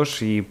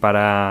gustos y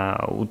para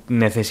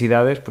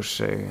necesidades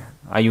pues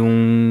hay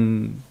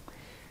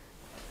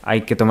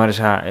que tomar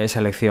esa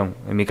elección.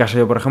 En mi caso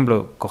yo, por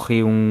ejemplo,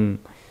 cogí un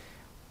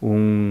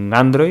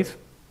Android,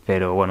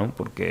 pero bueno,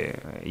 porque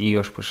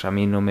iOS pues a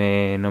mí no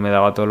me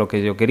daba todo lo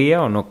que yo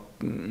quería o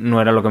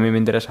no era lo que a mí me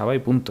interesaba y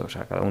punto. O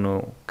sea,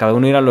 cada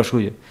uno irá a lo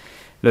suyo.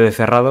 Lo de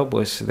cerrado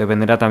pues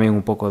dependerá también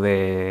un poco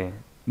del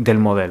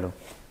modelo.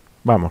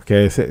 vamos,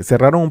 que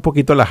cerraron un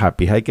poquito las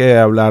APIs. Hay que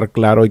hablar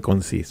claro y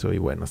conciso. Y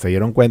bueno, se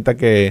dieron cuenta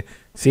que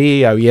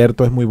sí,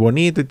 abierto es muy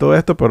bonito y todo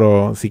esto,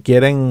 pero si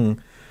quieren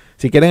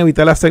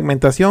evitar la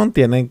segmentación,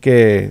 tienen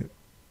que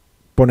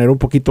poner un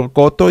poquito el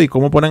coto. ¿Y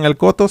cómo ponen el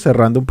coto?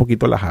 Cerrando un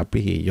poquito las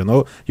APIs. Y yo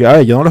no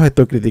los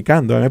estoy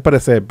criticando, a mí me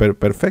parece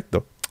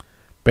perfecto.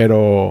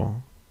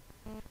 Pero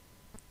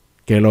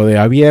que lo de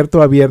abierto,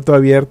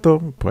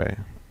 pues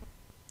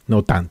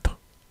no tanto.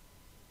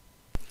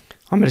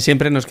 Hombre,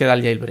 siempre nos queda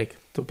el jailbreak.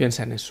 Tú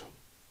piensa en eso.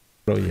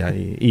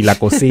 Y la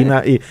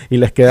cocina, y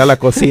les queda la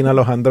cocina a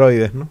los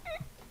androides, ¿no?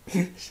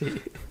 Sí.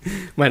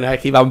 Bueno,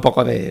 aquí va un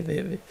poco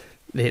de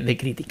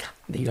crítica,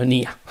 de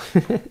ironía.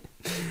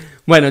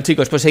 Bueno,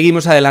 chicos, pues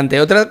seguimos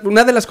adelante.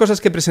 Una de las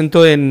cosas que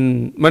presentó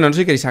en... Bueno, no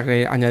sé si queréis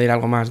añadir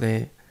algo más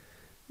de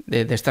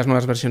estas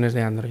nuevas versiones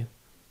de Android.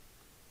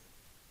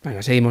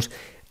 Bueno, seguimos.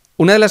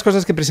 Una de las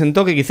cosas que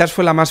presentó, que quizás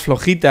fue la más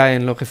flojita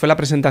en lo que fue la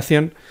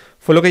presentación,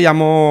 fue lo que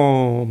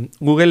llamó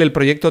Google el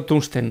proyecto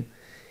Tungsten,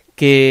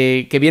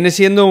 que viene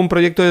siendo un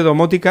proyecto de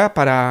domótica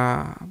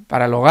para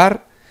el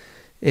hogar,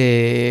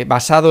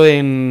 basado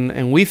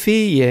en Wi-Fi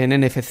y en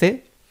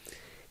NFC,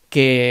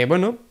 que,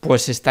 bueno,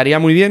 pues estaría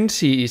muy bien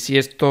si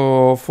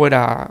esto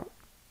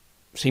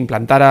se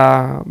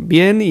implantara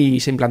bien y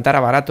se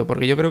implantara barato,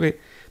 porque yo creo que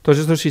todos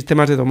estos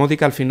sistemas de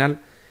domótica al final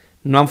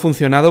no han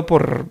funcionado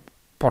por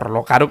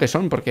lo caro que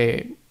son,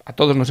 porque a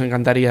todos nos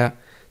encantaría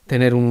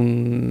tener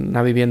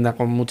una vivienda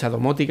con mucha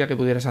domótica, que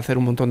pudieras hacer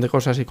un montón de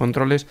cosas y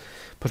controles,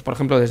 pues por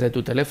ejemplo desde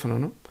tu teléfono,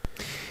 ¿no?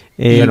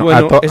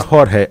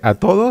 Jorge, ¿a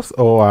todos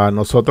o a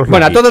nosotros?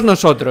 Bueno, a todos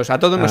nosotros.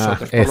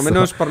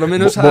 Por lo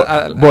menos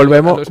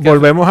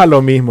volvemos a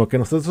lo mismo, que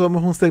nosotros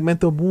somos un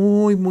segmento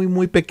muy, muy,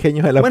 muy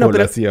pequeño de la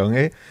población,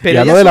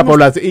 pero ya de la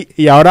población.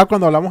 Y ahora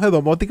cuando hablamos de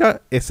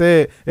domótica,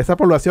 esa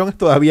población es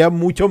todavía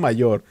mucho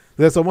mayor.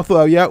 Entonces somos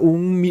todavía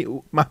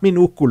más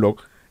minúsculo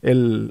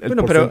el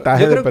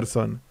porcentaje de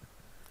personas.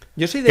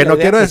 Yo soy de la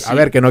idea que sí. A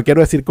ver, que no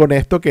quiero decir con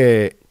esto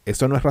que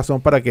eso no es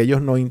razón para que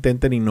ellos no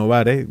intenten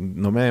innovar,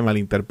 no me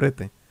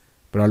malinterpreten.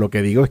 Pero a lo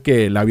que digo es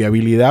que la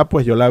viabilidad,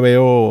 pues yo la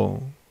veo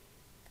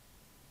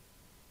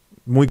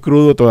muy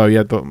crudo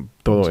todavía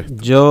todo esto.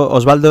 Yo,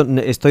 Osvaldo,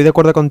 estoy de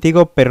acuerdo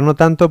contigo, pero no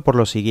tanto por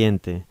lo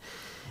siguiente.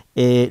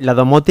 La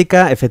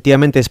domótica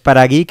efectivamente es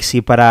para geeks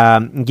y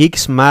para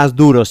geeks más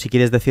duros, si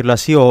quieres decirlo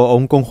así, o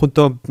un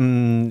conjunto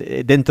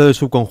dentro del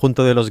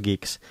subconjunto de los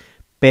geeks.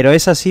 Pero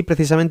es así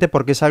precisamente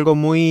porque es algo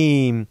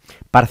muy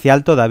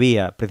parcial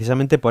todavía,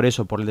 precisamente por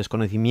eso, por el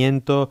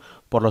desconocimiento,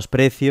 por los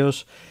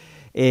precios.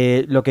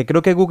 Lo que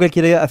creo que Google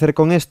quiere hacer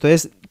con esto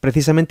es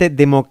precisamente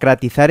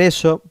democratizar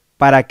eso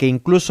para que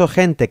incluso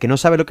gente que no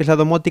sabe lo que es la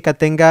domótica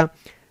tenga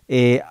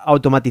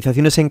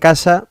automatizaciones en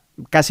casa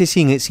casi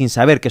sin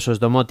saber que eso es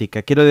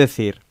domótica. Quiero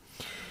decir...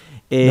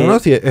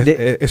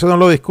 eso no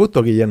lo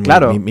discuto, Guillermo.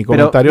 Claro, mi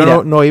comentario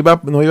pero, no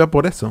iba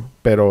por eso,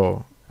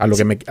 pero... A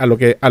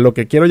lo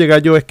que quiero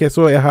llegar yo es que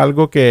eso es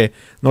algo que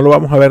no lo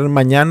vamos a ver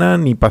mañana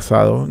ni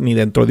pasado, ni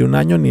dentro de un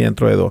año, ni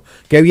dentro de 2.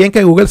 Qué bien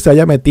que Google se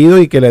haya metido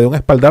y que le dé un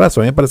espaldarazo,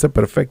 a mí me parece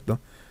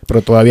perfecto.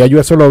 Pero todavía yo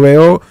eso lo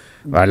veo,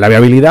 la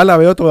viabilidad la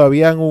veo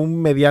todavía en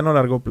un mediano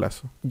largo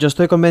plazo. Yo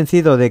estoy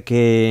convencido de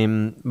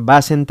que va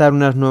a sentar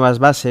unas nuevas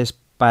bases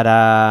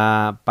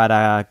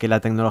para que la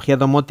tecnología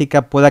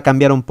domótica pueda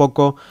cambiar un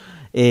poco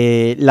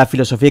la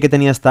filosofía que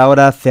tenía hasta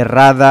ahora,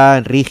 cerrada,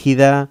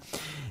 rígida.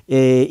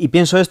 Y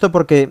pienso esto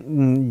porque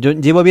yo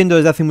llevo viendo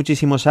desde hace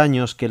muchísimos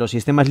años que los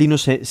sistemas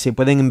Linux se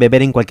pueden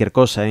embeber en cualquier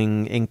cosa,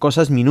 en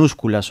cosas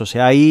minúsculas. O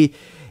sea, ahí,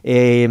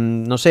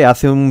 no sé,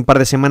 hace un par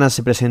de semanas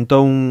se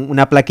presentó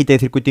una plaquita de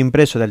circuito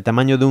impreso del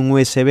tamaño de un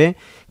USB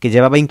que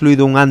llevaba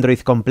incluido un Android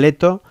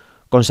completo,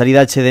 con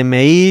salida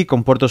HDMI,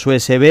 con puertos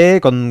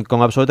USB, con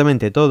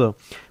absolutamente todo,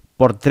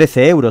 por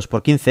 13 euros,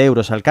 por 15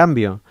 euros al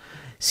cambio.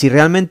 Si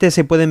realmente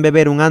se puede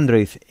embeber un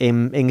Android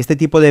en este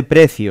tipo de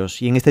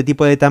precios y en este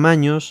tipo de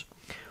tamaños,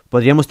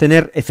 podríamos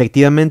tener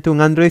efectivamente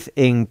un Android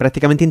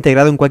prácticamente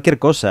integrado en cualquier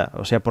cosa.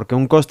 O sea, porque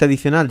un coste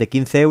adicional de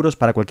 15 euros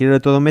para cualquier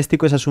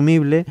electrodoméstico es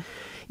asumible,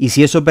 y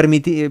si eso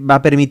va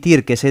a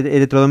permitir que ese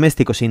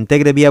electrodoméstico se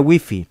integre vía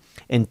Wi-Fi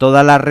en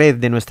toda la red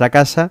de nuestra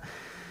casa,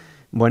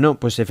 bueno,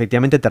 pues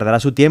efectivamente tardará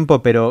su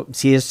tiempo, pero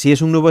si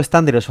es un nuevo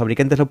estándar y los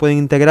fabricantes lo pueden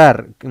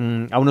integrar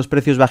a unos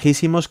precios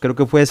bajísimos, creo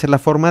que puede ser la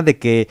forma de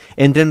que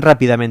entren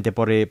rápidamente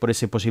por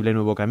ese posible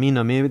nuevo camino.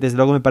 A mí, desde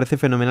luego, me parece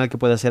fenomenal que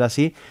pueda ser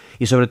así,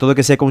 y sobre todo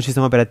que sea con un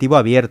sistema operativo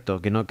abierto,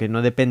 que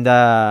no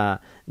dependa,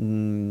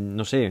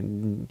 no sé,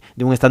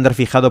 de un estándar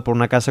fijado por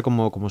una casa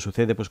como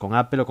sucede pues con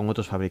Apple o con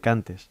otros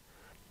fabricantes.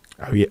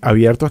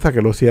 Abierto hasta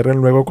que lo cierren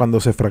luego cuando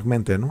se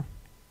fragmente, ¿no?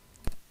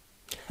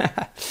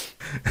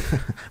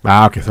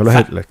 Que solo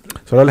les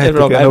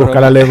estoy queriendo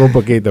buscar la lengua un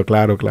poquito,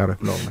 claro, es broma.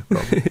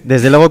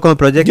 Desde luego con el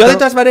proyecto yo de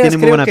todas maneras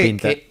tiene muy buena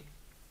pinta.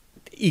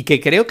 Que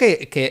creo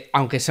que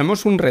aunque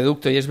somos un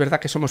reducto, y es verdad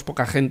que somos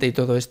poca gente y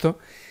todo esto,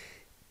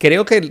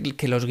 creo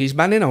que los geeks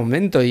van en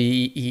aumento,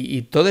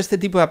 y todo este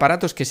tipo de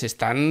aparatos que se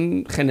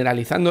están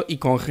generalizando, y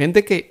con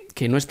gente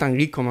que no es tan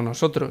geek como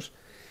nosotros,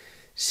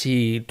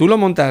 si tú lo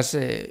montas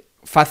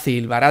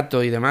fácil,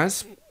 barato y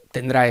demás,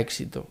 tendrá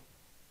éxito.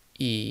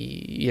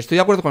 y estoy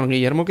de acuerdo con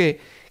Guillermo que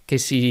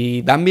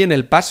si dan bien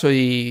el paso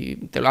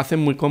y te lo hacen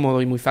muy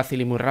cómodo y muy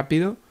fácil y muy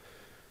rápido,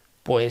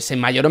 pues en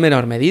mayor o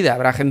menor medida.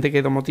 Habrá gente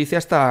que domotice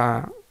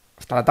hasta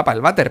la tapa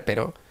del váter,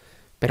 pero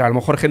a lo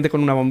mejor gente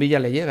con una bombilla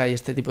le llega y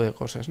este tipo de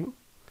cosas, ¿no?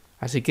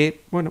 Así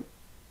que, bueno...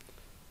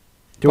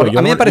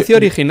 a mí me pareció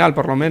original,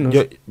 por lo menos.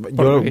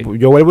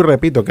 Yo vuelvo y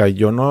repito que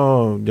yo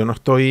no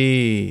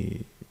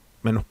estoy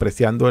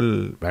menospreciando a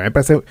mí me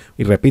parece,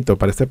 y repito,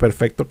 parece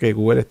perfecto que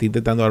Google esté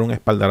intentando dar un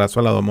espaldarazo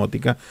a la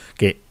domótica,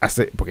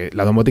 porque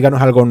la domótica no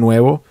es algo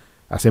nuevo,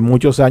 hace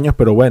muchos años,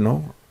 pero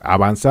bueno,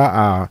 avanza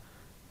a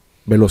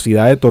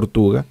velocidad de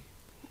tortuga.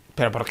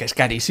 Pero porque es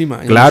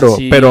carísima. Claro,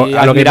 pero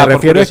a lo que me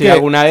refiero es que...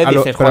 alguna vez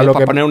dices, joder,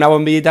 para poner una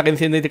bombillita que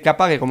enciende y que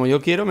apague como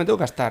yo quiero, me tengo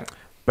que gastar.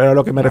 Pero a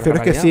lo que me refiero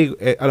es que sí,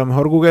 a lo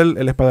mejor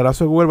el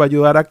espaldarazo de Google va a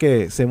ayudar a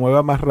que se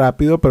mueva más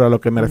rápido, pero a lo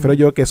que me refiero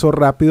yo es que eso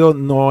rápido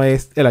no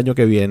es el año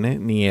que viene,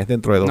 ni es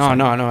dentro de 2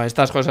 años. No,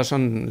 estas cosas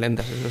son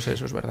lentas,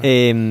 eso es verdad.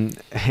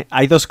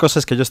 Hay 2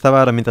 cosas que yo estaba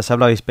ahora mientras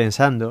hablabais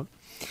pensando.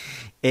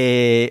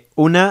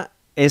 Una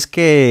es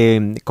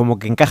que como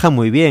que encaja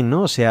muy bien,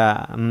 ¿no? O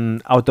sea,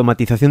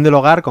 automatización del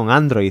hogar con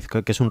Android,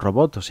 que es un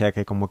robot, o sea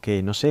que como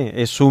que, no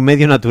sé, es su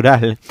medio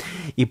natural.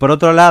 Y por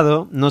otro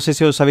lado, no sé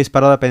si os habéis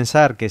parado a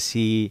pensar que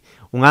si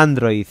un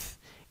Android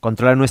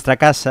controla nuestra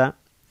casa,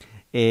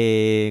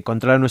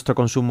 controla nuestro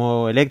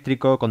consumo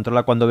eléctrico,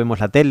 controla cuando vemos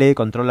la tele,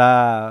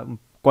 controla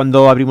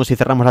cuando abrimos y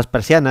cerramos las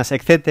persianas,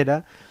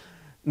 etcétera,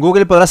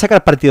 Google podrá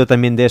sacar partido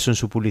también de eso en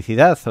su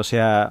publicidad. O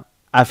sea,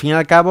 al fin y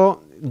al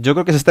cabo, yo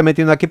creo que se está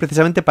metiendo aquí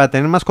precisamente para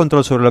tener más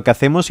control sobre lo que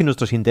hacemos y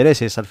nuestros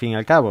intereses, al fin y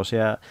al cabo. O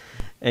sea,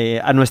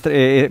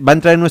 va a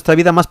entrar en nuestra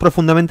vida más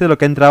profundamente de lo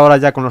que entra ahora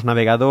ya con los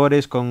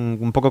navegadores, con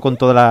un poco con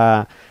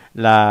toda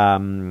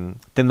la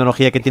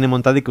tecnología que tiene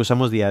montada y que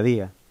usamos día a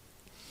día.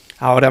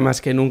 Ahora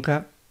más que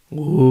nunca,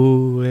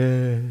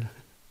 Google.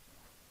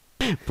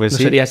 Pues ¿No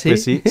sí, sería así?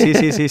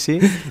 Pues sí.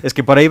 Es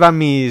que por ahí van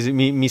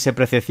mis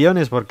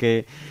apreciaciones,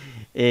 porque...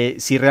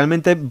 si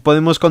realmente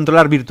podemos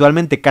controlar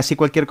virtualmente casi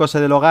cualquier cosa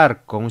del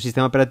hogar con un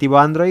sistema operativo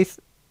Android,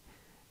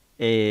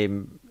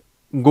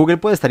 Google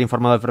puede estar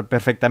informado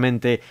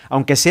perfectamente,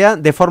 aunque sea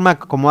de forma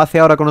como hace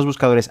ahora con los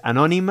buscadores,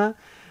 anónima.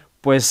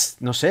 Pues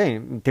no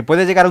sé, te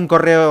puede llegar un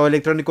correo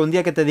electrónico un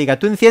día que te diga: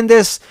 tú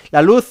enciendes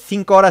la luz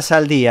 5 horas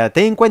al día,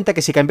 ten en cuenta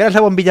que si cambiaras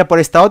la bombilla por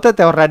esta otra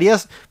te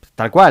ahorrarías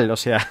tal cual, o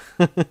sea.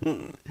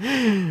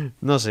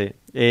 No sé,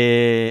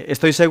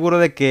 estoy seguro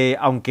de que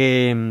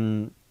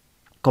aunque...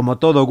 como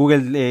todo,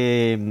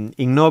 Google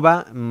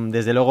innova,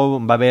 desde luego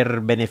va a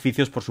haber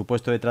beneficios, por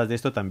supuesto, detrás de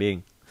esto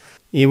también.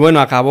 Y bueno,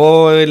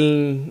 acabó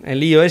el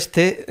lío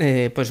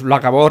pues lo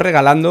acabó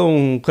regalando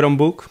un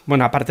Chromebook,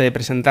 bueno, aparte de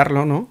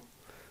presentarlo, ¿no?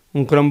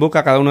 Un Chromebook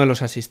a cada uno de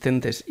los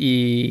asistentes.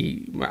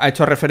 Y ha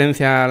hecho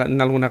referencia en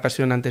alguna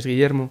ocasión antes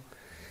Guillermo.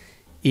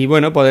 Y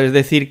bueno, podéis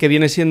decir que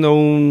viene siendo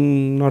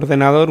un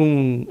ordenador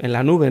en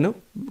la nube, ¿no?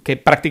 Que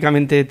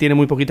prácticamente tiene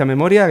muy poquita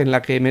memoria, en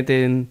la que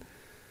meten...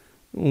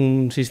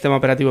 un sistema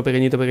operativo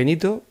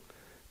pequeñito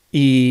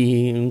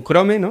y un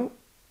Chrome, ¿no?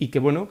 Y que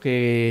bueno,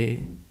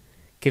 que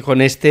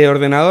con este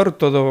ordenador,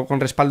 todo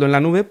con respaldo en la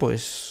nube,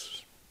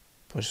 pues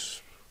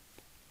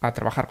a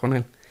trabajar con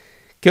él.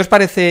 ¿Qué os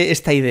parece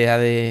esta idea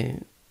de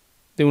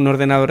un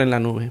ordenador en la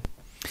nube?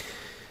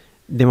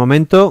 De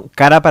momento,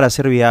 cara para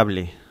ser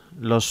viable.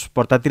 Los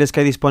portátiles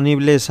que hay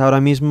disponibles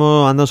ahora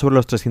mismo andan sobre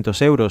los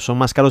 300 euros. Son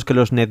más caros que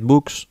los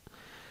netbooks,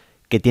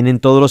 que tienen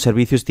todos los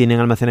servicios,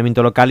 tienen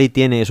almacenamiento local y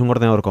es un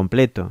ordenador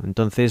completo.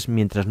 Entonces,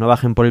 mientras no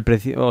bajen por el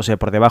precio, o sea,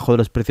 por debajo de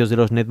los precios de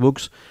los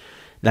netbooks,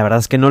 la verdad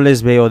es que no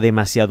les veo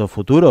demasiado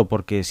futuro,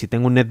 porque si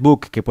tengo un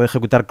netbook que puede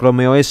ejecutar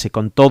Chrome OS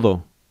con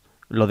todo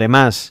lo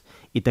demás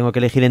y tengo que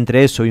elegir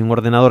entre eso y un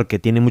ordenador que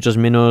tiene muchos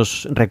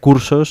menos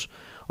recursos,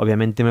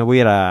 obviamente me voy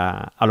a ir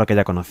a lo que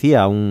ya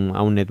conocía, a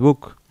un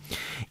netbook.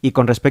 Y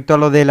con respecto a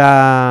lo de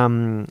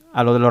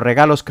los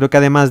regalos, creo que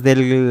además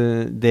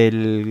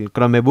del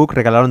Chromebook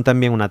regalaron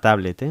también una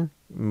tablet, ¿eh?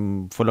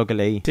 Fue lo que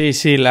leí.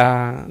 Sí,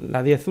 la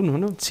 10.1,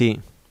 ¿no? Sí,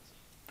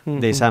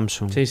 de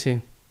Samsung.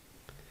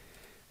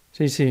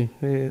 Sí.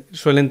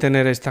 Suelen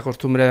tener esta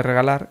costumbre de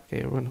regalar,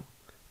 que bueno,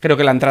 creo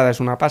que la entrada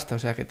es una pasta, o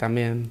sea que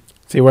también...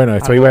 Sí, bueno,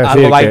 esto iba a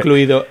decir algo va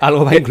incluido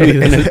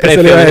en el precio.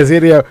 Eso le iba a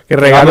decir yo, que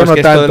regalo no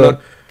tanto.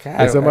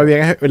 Claro, eso más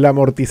bien es la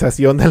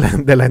amortización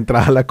de la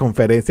entrada a la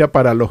conferencia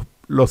para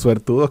los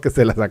suertudos que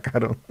se la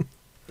sacaron.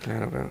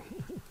 Claro.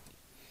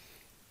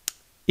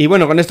 Y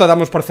bueno, con esto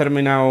damos por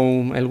terminado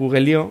el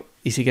Google I.O.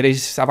 y si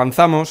queréis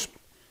avanzamos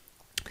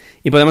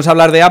y podemos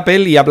hablar de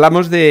Apple y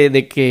hablamos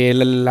de que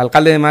el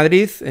alcalde de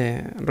Madrid,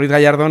 Ruiz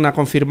Gallardón, ha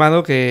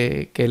confirmado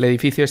que el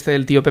edificio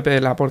del tío Pepe de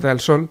la Puerta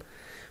del Sol,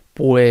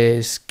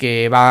 pues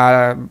que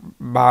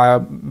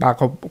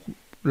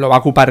lo va a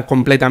ocupar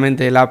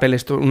completamente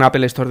un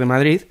Apple Store de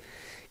Madrid,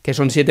 que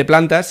son 7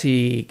 plantas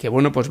y que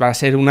bueno, pues va a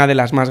ser una de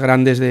las más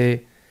grandes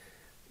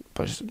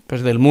pues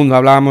del mundo.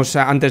 Hablábamos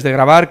antes de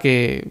grabar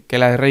que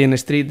la de Regent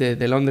Street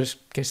de Londres,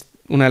 que es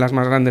una de las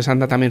más grandes,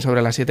 anda también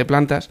sobre las 7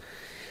 plantas.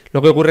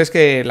 Lo que ocurre es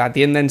que la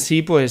tienda en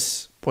sí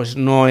pues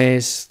no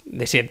es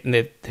de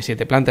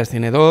 7 plantas,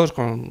 tiene 2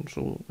 con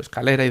su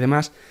escalera y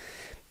demás.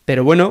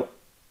 Pero bueno,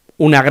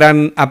 una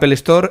gran Apple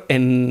Store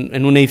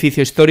en un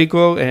edificio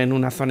histórico, en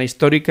una zona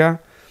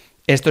histórica.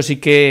 Esto sí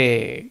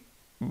que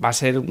va a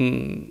ser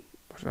un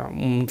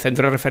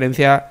centro de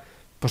referencia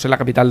pues en la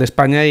capital de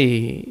España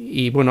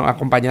y bueno,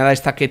 acompañada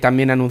esta que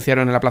también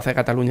anunciaron en la Plaza de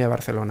Cataluña de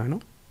Barcelona, ¿no?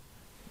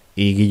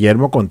 Y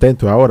Guillermo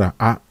contento ahora,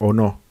 o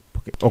no.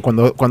 O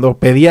cuando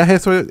pedías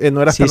eso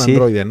no eras tan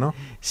androide, ¿no?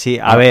 Sí,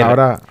 a ver,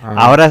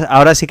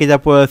 ahora sí que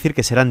ya puedo decir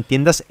que serán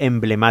tiendas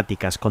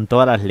emblemáticas, con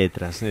todas las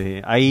letras.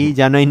 Ahí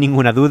ya no hay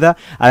ninguna duda.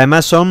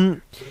 Además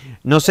son,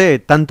 no sé,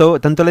 tanto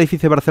el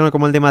edificio de Barcelona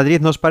como el de Madrid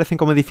nos parecen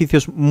como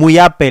edificios muy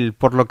Apple,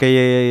 por lo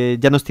que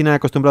ya nos tienen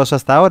acostumbrados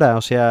hasta ahora.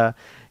 O sea,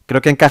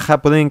 creo que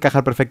pueden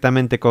encajar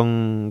perfectamente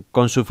con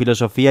su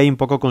filosofía y un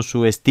poco con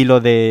su estilo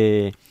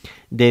de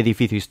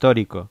edificio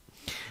histórico.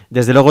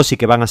 Desde luego sí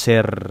que van a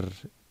ser...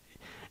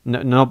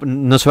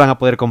 No se van a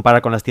poder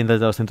comparar con las tiendas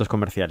de los centros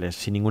comerciales,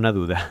 sin ninguna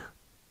duda.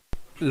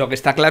 Lo que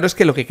está claro es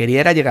que lo que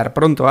quería era llegar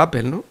pronto a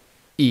Apple, ¿no?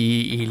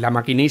 Y la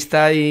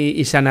maquinista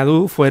y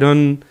Xanadu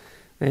fueron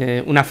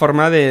una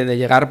forma de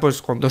llegar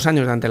pues con 2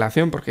 años de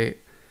antelación,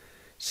 porque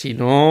si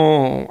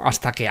no,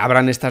 hasta que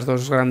abran estas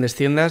 2 grandes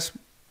tiendas,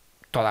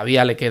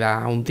 todavía le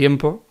queda un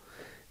tiempo.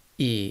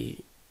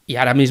 Y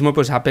ahora mismo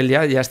pues Apple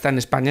ya está en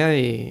España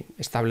y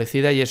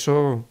establecida, y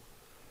eso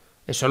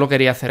lo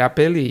quería hacer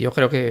Apple, y yo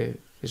creo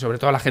que sobre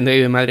todo la gente que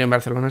vive en Madrid y en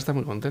Barcelona está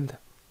muy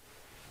contenta.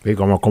 Y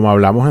como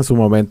hablamos en su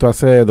momento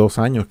hace 2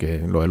 años, que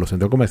lo de los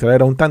centros comerciales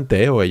era un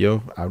tanteo,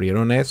 ellos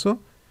abrieron eso.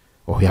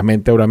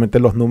 Obviamente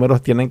los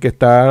números tienen que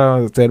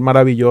ser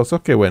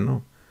maravillosos, que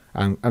bueno,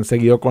 han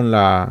seguido con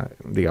la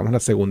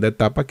segunda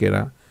etapa, que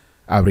era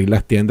abrir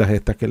las tiendas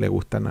estas que le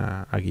gustan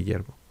a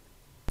Guillermo.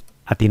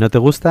 ¿A ti no te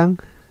gustan?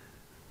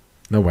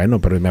 No, bueno,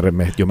 pero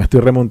yo me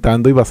estoy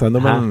remontando y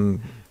basándome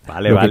en...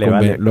 Vale.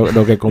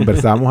 Lo que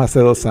conversamos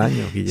hace 2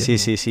 años, Guillermo.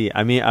 Sí.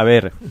 A mí, a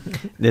ver,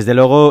 desde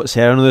luego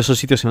será uno de esos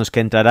sitios en los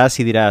que entrarás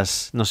y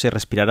dirás, no sé,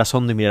 respirarás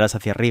hondo y mirarás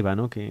hacia arriba,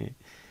 ¿no? Que,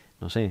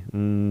 no sé,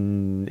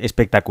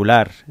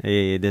 espectacular.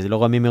 Desde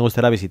luego a mí me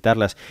gustará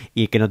visitarlas,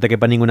 y que no te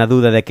quepa ninguna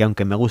duda de que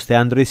aunque me guste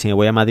Android, si me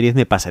voy a Madrid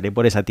me pasaré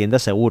por esa tienda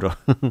seguro.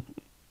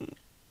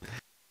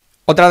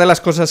 Otra de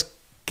las cosas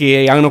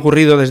que han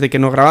ocurrido desde que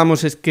nos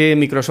grabamos es que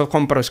Microsoft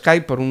compró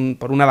Skype por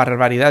una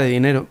barbaridad de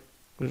dinero.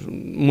 Es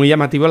muy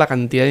llamativo la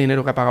cantidad de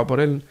dinero que ha pagado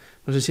por él.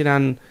 No sé si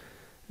eran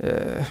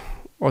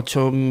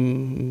 8.000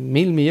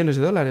 millones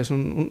de dólares.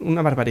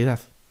 Una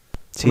barbaridad.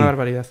 Sí. Una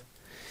barbaridad.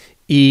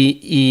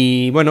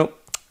 Y bueno,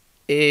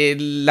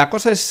 la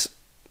cosa es...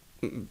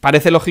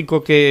 Parece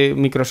lógico que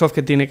Microsoft,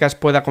 que tiene cash,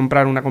 pueda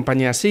comprar una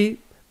compañía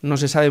así. No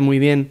se sabe muy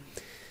bien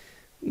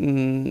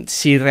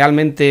si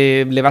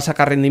realmente le va a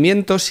sacar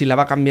rendimiento, si la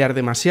va a cambiar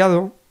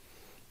demasiado.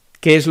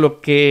 ¿Qué es lo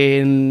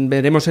que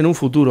veremos en un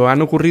futuro?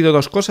 Han ocurrido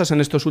 2 cosas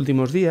en estos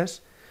últimos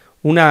días.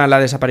 Una, la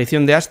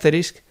desaparición de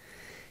Asterisk,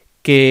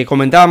 que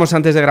comentábamos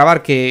antes de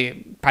grabar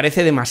que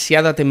parece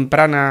demasiado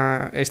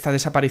temprana esta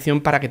desaparición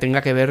para que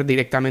tenga que ver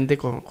directamente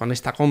con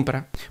esta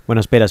compra.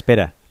 Bueno,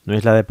 espera. No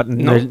es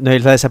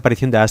la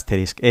desaparición de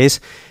Asterisk,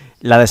 es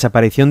la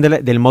desaparición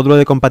del módulo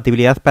de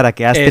compatibilidad para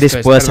que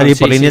Asterisk pueda salir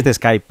por líneas de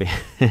Skype.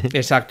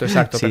 Exacto, sí.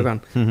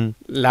 Perdón. Uh-huh.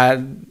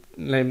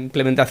 La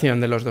implementación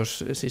de los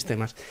 2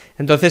 sistemas.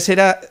 Entonces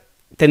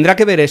tendrá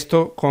que ver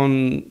esto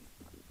con...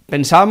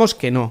 Pensábamos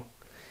que no.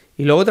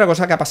 Y luego otra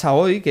cosa que ha pasado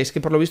hoy, que es que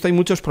por lo visto hay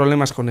muchos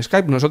problemas con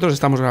Skype. Nosotros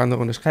estamos grabando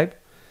con Skype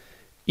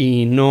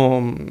y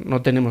no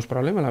tenemos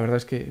problema, la verdad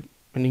es que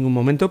en ningún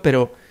momento,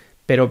 pero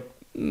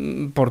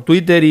por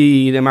Twitter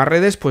y demás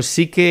redes pues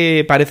sí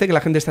que parece que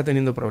la gente está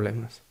teniendo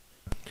problemas.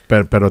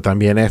 Pero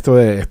también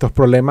estos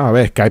problemas, a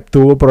ver, Skype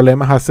tuvo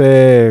problemas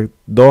hace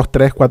 2,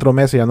 3, 4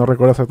 meses, ya no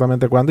recuerdo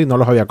exactamente cuándo, y no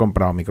los había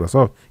comprado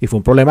Microsoft. Y fue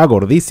un problema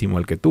gordísimo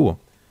el que tuvo,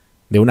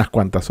 de unas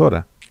cuantas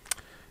horas.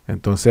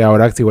 Entonces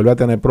ahora si vuelve a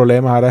tener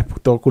problemas, ahora es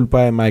todo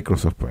culpa de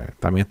Microsoft. Pues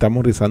también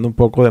estamos rizando un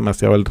poco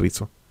demasiado el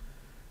rizo.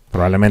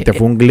 Probablemente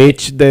fue un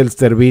glitch del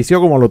servicio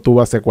como lo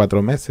tuvo hace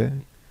 4 meses.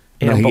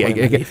 Era un poco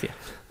de malicia.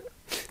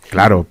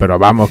 Claro, pero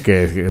vamos,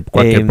 que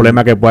cualquier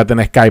problema que pueda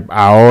tener Skype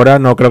ahora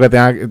no creo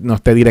que no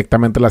esté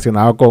directamente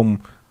relacionado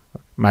con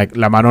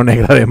la mano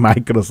negra de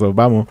Microsoft.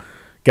 Vamos,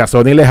 que a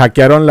Sony le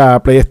hackearon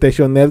la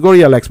PlayStation Network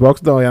y a la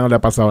Xbox todavía no le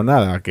ha pasado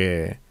nada.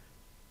 Que,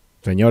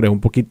 señores,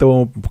 un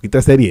poquito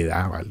de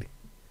seriedad, ¿vale?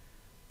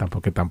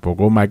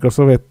 Tampoco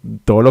Microsoft,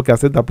 todo lo que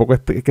hace tampoco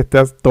es que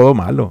esté todo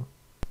malo.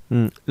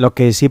 Lo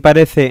que sí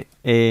parece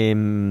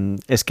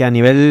es que a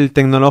nivel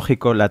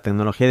tecnológico, la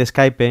tecnología de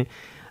Skype...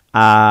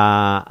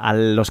 A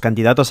los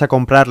candidatos a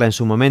comprarla en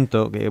su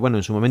momento, que bueno,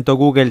 en su momento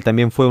Google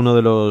también fue una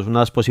de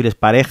las posibles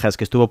parejas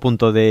que estuvo a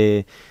punto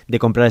de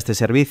comprar este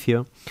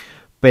servicio,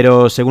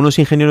 pero según los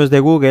ingenieros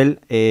de Google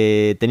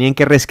tenían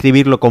que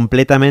reescribirlo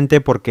completamente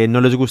porque no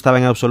les gustaba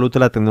en absoluto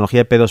la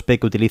tecnología de P2P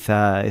que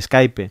utiliza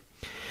Skype.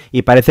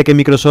 Y parece que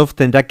Microsoft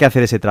tendrá que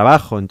hacer ese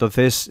trabajo,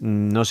 entonces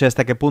no sé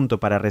hasta qué punto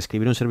para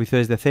reescribir un servicio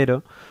desde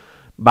cero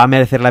va a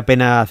merecer la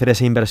pena hacer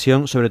esa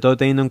inversión, sobre todo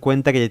teniendo en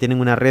cuenta que ya tienen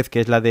una red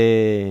que es la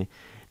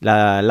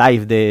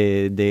Live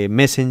de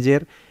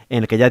Messenger,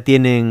 en el que ya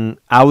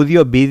tienen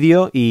audio,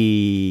 vídeo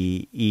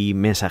y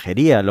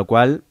mensajería, lo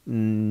cual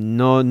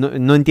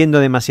no entiendo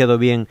demasiado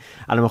bien.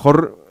 A lo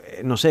mejor,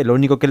 no sé, lo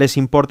único que les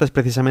importa es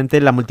precisamente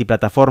la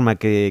multiplataforma,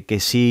 que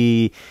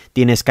sí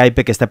tiene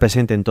Skype, que está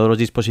presente en todos los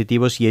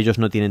dispositivos y ellos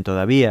no tienen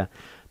todavía.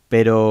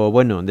 Pero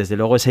bueno, desde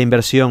luego esa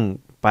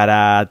inversión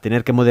para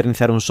tener que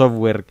modernizar un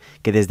software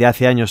que desde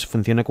hace años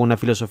funciona con una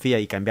filosofía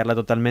y cambiarla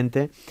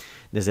totalmente,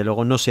 desde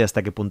luego no sé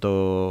hasta qué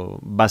punto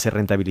va a ser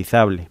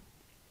rentabilizable.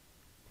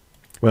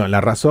 Bueno,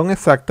 la razón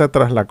exacta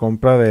tras la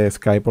compra de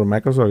Skype por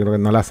Microsoft creo que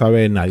no la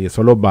sabe nadie,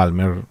 solo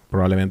Ballmer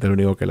probablemente es el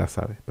único que la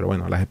sabe. Pero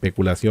bueno, las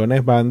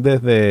especulaciones van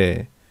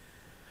desde,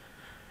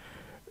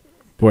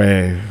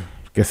 pues,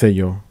 qué sé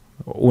yo.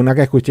 Una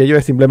que escuché yo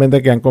es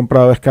simplemente que han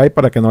comprado Skype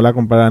para que no la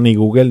comprara ni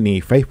Google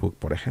ni Facebook,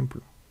 por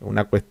ejemplo.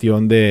 Una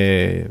cuestión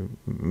de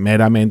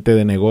meramente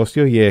de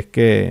negocio, y es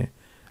que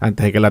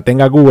antes de que la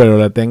tenga Google o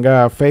la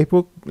tenga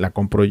Facebook, la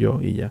compro yo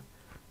y ya.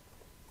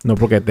 No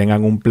porque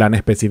tengan un plan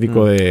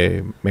específico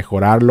de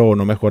mejorarlo o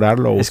no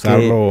mejorarlo, o Es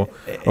usarlo,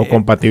 que, o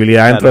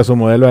compatibilidad dentro de su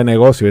modelo de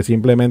negocio. Es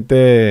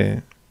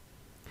simplemente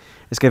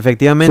Es que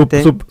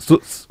efectivamente...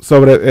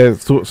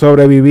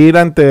 sobrevivir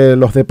ante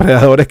los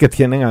depredadores que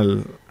tienen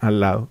al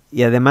lado.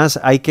 Y además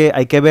hay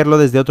que verlo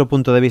desde otro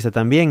punto de vista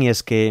también, y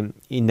es que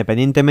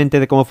independientemente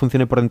de cómo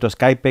funcione por dentro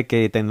Skype,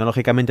 que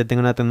tecnológicamente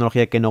tenga una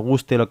tecnología que no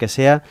guste, lo que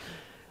sea,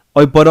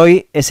 hoy por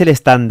hoy es el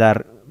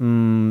estándar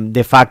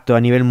de facto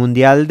a nivel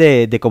mundial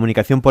de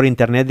comunicación por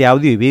internet de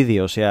audio y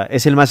vídeo. O sea,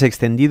 es el más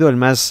extendido, el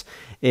más,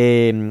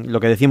 lo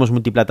que decimos,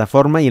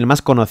 multiplataforma, y el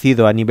más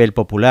conocido a nivel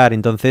popular.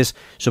 Entonces,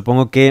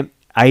 supongo que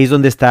ahí es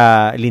donde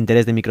está el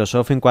interés de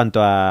Microsoft en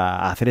cuanto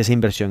a hacer esa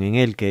inversión en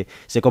él, que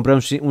se compra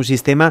un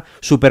sistema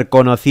súper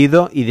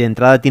conocido y de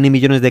entrada tiene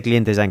millones de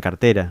clientes ya en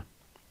cartera.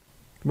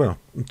 Bueno,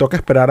 toca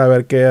esperar a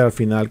ver al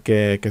final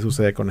qué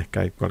sucede con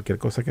Skype. Cualquier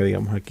cosa que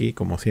digamos aquí,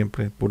 como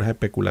siempre, puras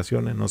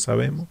especulaciones, no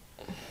sabemos.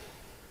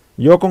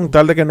 Yo, con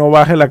tal de que no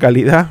baje la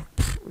calidad,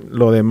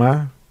 lo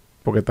demás,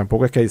 porque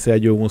tampoco es que sea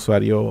yo un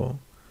usuario,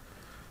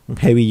 un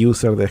heavy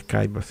user de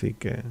Skype, así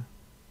que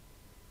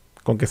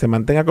con que se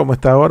mantenga como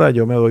está ahora,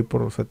 yo me doy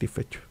por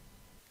satisfecho.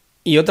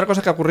 Y otra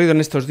cosa que ha ocurrido en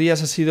estos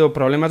días ha sido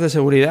problemas de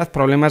seguridad,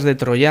 problemas de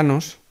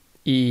troyanos,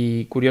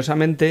 y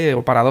curiosamente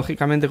o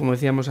paradójicamente, como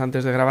decíamos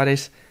antes de grabar,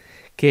 es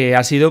que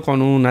ha sido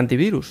con un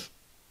antivirus.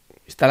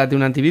 Instálate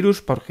un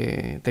antivirus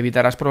porque te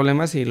evitarás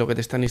problemas, y lo que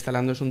te están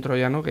instalando es un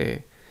troyano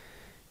que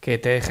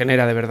te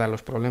genera de verdad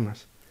los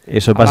problemas.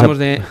 Eso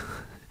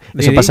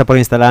pasa por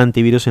instalar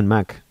antivirus en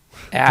Mac.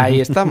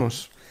 Ahí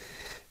estamos.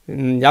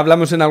 Ya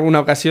hablamos en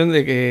alguna ocasión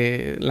de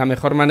que la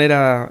mejor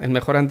manera, el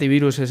mejor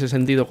antivirus es el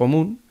sentido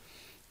común,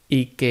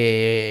 y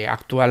que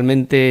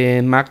actualmente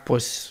en Mac,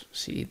 pues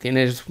si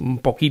tienes un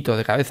poquito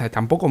de cabeza,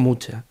 tampoco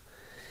mucha,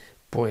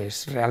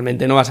 pues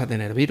realmente no vas a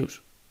tener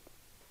virus.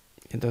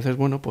 Entonces,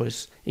 bueno,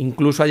 pues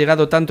incluso ha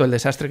llegado tanto el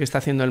desastre que está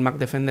haciendo el Mac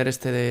Defender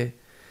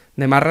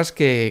de Marras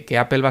que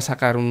Apple va a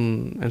sacar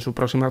en su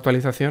próxima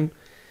actualización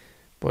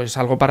pues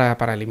algo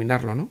para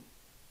eliminarlo, ¿no?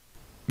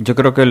 Yo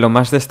creo que lo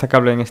más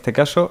destacable en este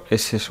caso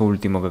es eso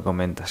último que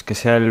comentas, que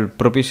sea el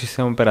propio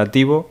sistema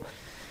operativo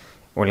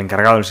o el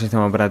encargado del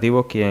sistema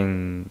operativo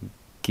quien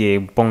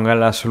ponga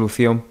la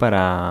solución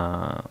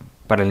para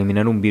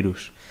eliminar un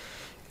virus.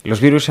 Los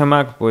virus en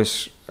Mac,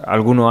 pues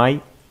alguno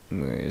hay,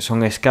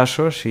 son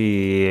escasos,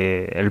 y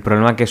el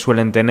problema que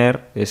suelen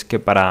tener es que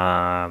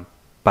para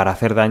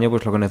hacer daño,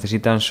 pues lo que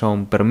necesitan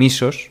son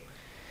permisos,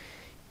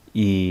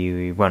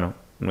 y bueno,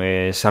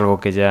 es algo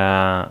que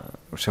ya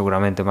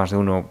seguramente más de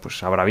uno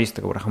pues habrá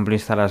visto, que por ejemplo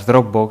instalas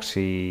Dropbox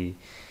y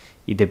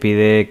te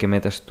pide que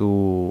metas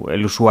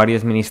el usuario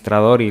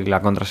administrador y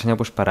la contraseña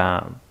pues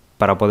para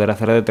poder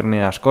hacer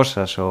determinadas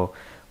cosas. O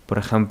por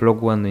ejemplo,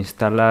 cuando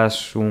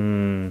instalas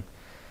un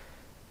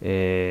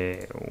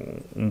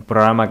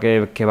programa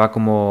que va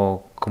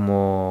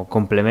como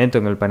complemento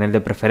en el panel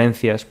de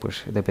preferencias,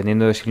 pues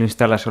dependiendo de si lo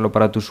instalas solo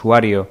para tu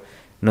usuario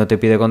no te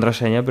pide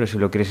contraseña, pero si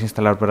lo quieres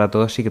instalar para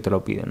todos sí que te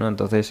lo pide, ¿no?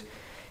 Entonces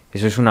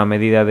eso es una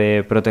medida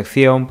de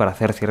protección para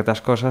hacer ciertas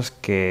cosas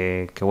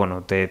que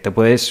bueno, te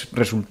puedes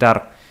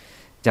resultar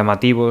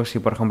llamativo si,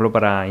 por ejemplo,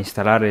 para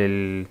instalar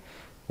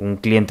un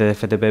cliente de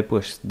FTP,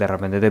 pues de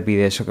repente te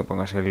pide eso, que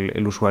pongas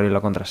el usuario y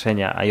la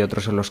contraseña. Hay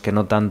otros en los que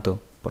no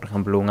tanto, por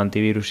ejemplo, un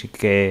antivirus sí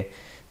que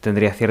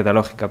tendría cierta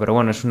lógica, pero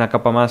bueno, es una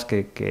capa más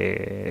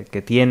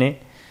que tiene,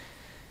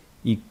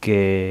 y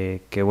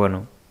que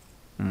bueno,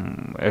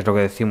 es lo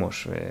que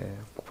decimos,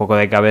 un poco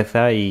de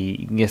cabeza,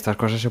 y estas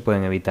cosas se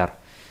pueden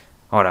evitar.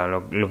 Ahora,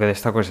 lo que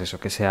destaco es eso,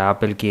 que sea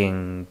Apple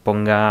quien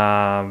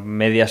ponga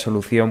media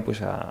solución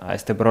pues a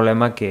este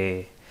problema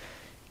que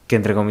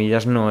entre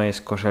comillas no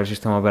es cosa del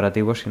sistema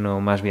operativo,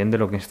 sino más bien de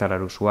lo que instala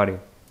el usuario.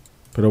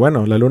 Pero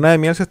bueno, la luna de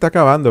miel se está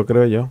acabando,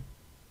 creo yo.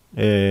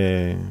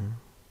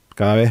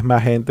 Cada vez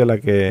más gente la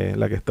que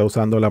está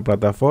usando la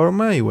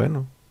plataforma, y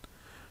bueno,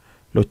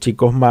 los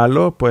chicos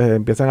malos pues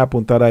empiezan a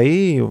apuntar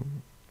ahí,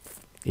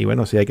 y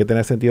bueno, sí hay que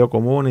tener sentido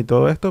común y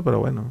todo esto, pero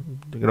bueno,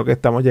 yo creo que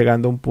estamos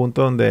llegando a un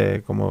punto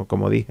donde,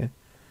 como dije,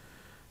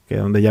 que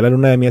donde ya la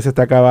luna de miel se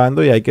está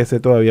acabando y hay que ser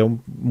todavía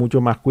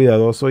mucho más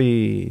cuidadoso,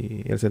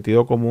 y el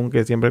sentido común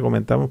que siempre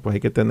comentamos, pues hay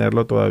que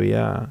tenerlo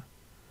todavía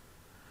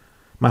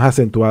más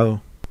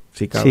acentuado,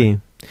 si cabe.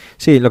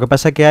 Sí, lo que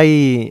pasa es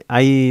que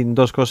hay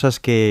dos cosas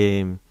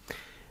que,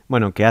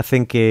 bueno, que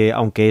hacen que,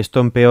 aunque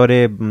esto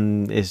empeore,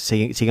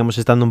 sigamos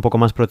estando un poco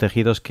más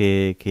protegidos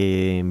que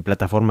en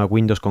plataforma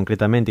Windows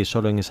concretamente, y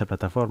solo en esa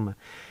plataforma.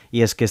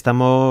 Y es que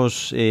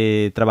estamos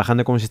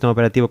trabajando con un sistema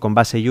operativo con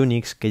base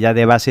Unix, que ya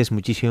de base es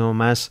muchísimo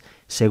más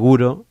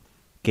seguro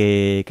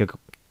que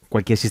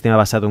cualquier sistema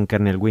basado en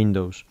kernel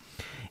Windows.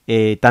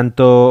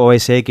 Tanto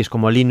OS X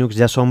como Linux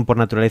ya son por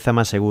naturaleza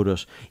más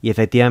seguros. Y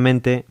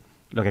efectivamente,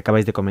 lo que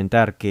acabáis de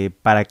comentar, que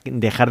para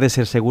dejar de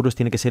ser seguros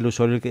tiene que ser el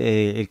usuario el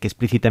que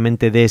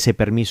explícitamente dé ese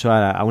permiso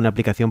a una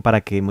aplicación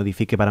para que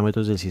modifique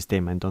parámetros del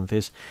sistema.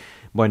 Entonces,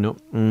 bueno,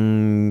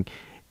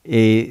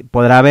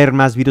 podrá haber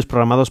más virus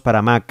programados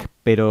para Mac,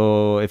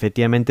 pero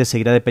efectivamente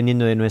seguirá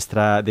dependiendo de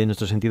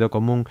nuestro sentido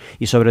común.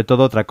 Y sobre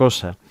todo otra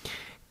cosa,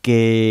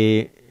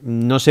 que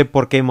no sé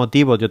por qué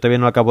motivo, yo todavía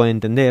no lo acabo de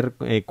entender,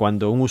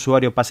 cuando un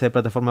usuario pase de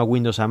plataforma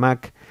Windows a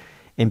Mac,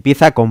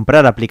 empieza a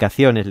comprar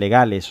aplicaciones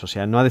legales, o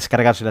sea, no a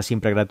descargárselas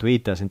siempre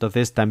gratuitas.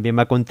 Entonces también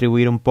va a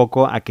contribuir un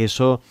poco a que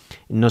eso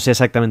no sea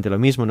exactamente lo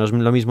mismo. No es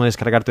lo mismo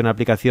descargarte una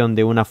aplicación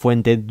de una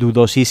fuente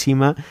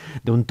dudosísima,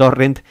 de un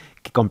torrent,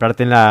 que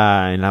comprarte en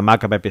la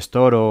Mac App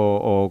Store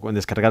o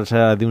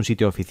descargársela de un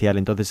sitio oficial.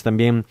 Entonces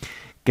también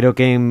creo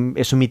que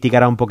eso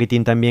mitigará un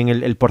poquitín también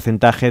el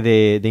porcentaje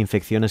de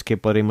infecciones que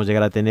podremos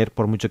llegar a tener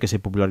por mucho que se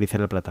popularice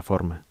la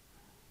plataforma.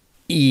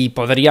 Y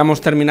podríamos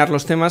terminar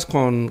los temas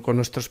con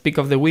nuestros Pick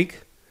of the Week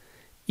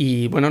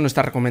y, bueno,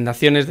 nuestras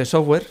recomendaciones de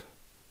software.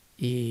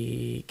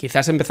 Y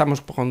quizás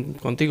empezamos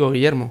contigo,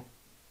 Guillermo.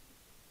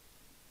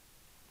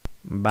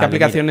 Vale, ¿qué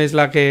aplicación mira. es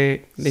la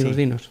que...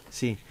 Dinos.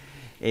 Sí.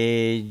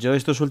 Yo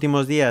estos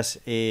últimos días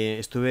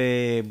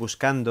estuve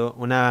buscando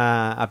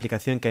una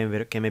aplicación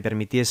que me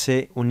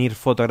permitiese unir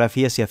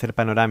fotografías y hacer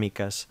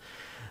panorámicas,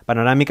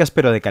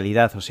 pero de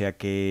calidad, o sea,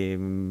 que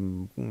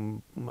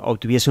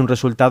obtuviese un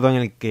resultado en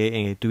el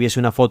que tuviese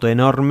una foto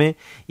enorme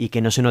y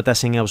que no se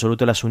notasen en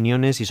absoluto las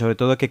uniones, y sobre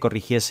todo que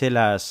corrigiese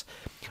los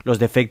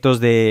defectos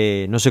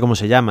de, no sé cómo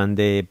se llaman,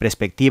 de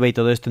perspectiva y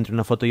todo esto entre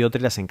una foto y otra,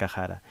 y las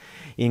encajara.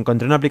 Y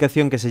encontré una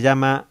aplicación que se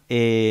llama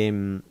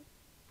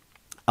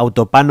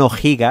Autopano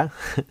Giga,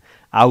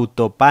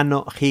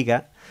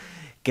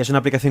 que es una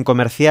aplicación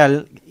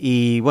comercial,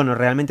 y bueno,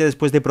 realmente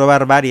después de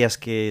probar varias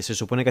que se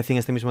supone que hacían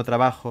este mismo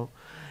trabajo,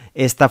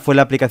 esta fue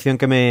la aplicación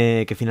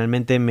que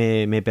finalmente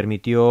me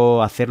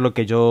permitió hacer lo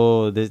que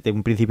yo desde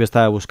un principio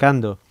estaba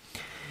buscando.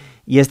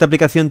 Y esta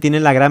aplicación tiene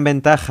la gran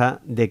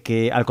ventaja de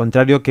que, al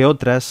contrario que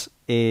otras,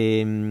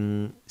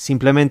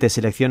 simplemente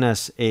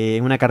seleccionas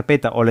una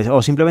carpeta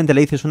o simplemente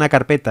le dices una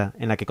carpeta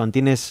en la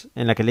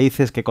que le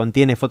dices que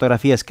contiene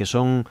fotografías que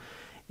son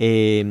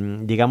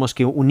digamos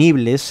que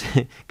unibles,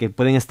 que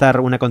pueden estar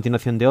una a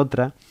continuación de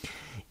otra,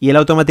 y él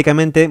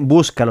automáticamente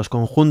busca los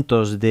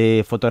conjuntos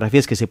de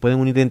fotografías que se pueden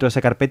unir dentro de esa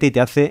carpeta y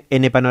te hace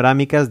N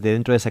panorámicas de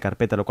dentro de esa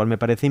carpeta, lo cual me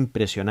parece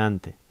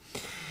impresionante.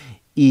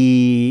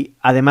 Y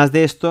además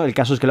de esto, el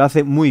caso es que lo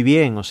hace muy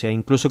bien, o sea,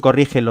 incluso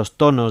corrige los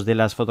tonos de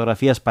las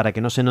fotografías para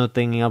que no se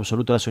noten en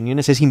absoluto las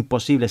uniones. Es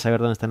imposible saber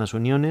dónde están las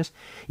uniones,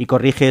 y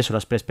corrige eso,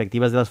 las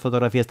perspectivas de las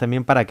fotografías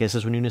también, para que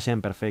esas uniones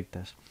sean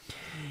perfectas.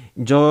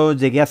 Yo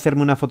llegué a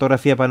hacerme una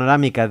fotografía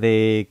panorámica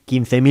de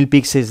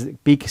 15.000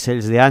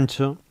 píxeles de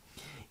ancho,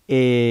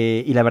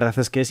 y la verdad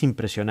es que es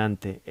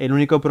impresionante. El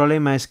único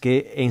problema es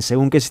que en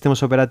según qué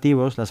sistemas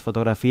operativos, las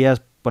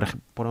fotografías,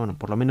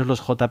 por lo menos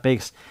los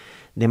JPEGs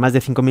de más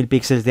de 5.000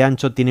 píxeles de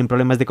ancho, tienen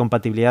problemas de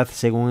compatibilidad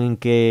según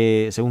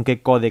qué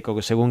códec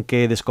o según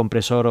qué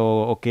descompresor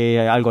o qué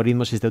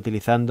algoritmo se esté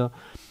utilizando,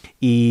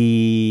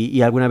 y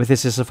algunas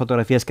veces esas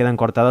fotografías quedan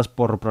cortadas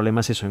por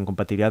problemas en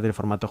compatibilidad del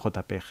formato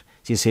JPEG,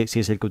 si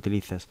es el que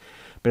utilizas.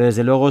 Pero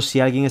desde luego, si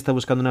alguien está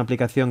buscando una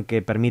aplicación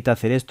que permita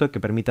hacer esto, que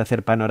permita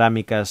hacer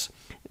panorámicas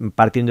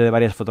partiendo de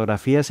varias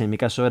fotografías, en mi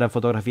caso eran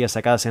fotografías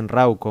sacadas en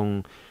RAW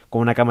con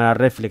una cámara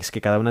reflex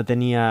que cada una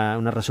tenía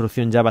una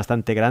resolución ya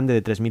bastante grande,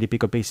 de 3.000 y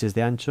pico píxeles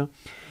de ancho,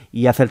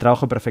 y hace el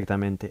trabajo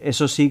perfectamente.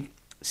 Eso sí,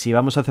 si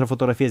vamos a hacer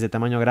fotografías de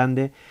tamaño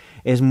grande,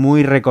 es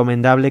muy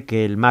recomendable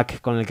que el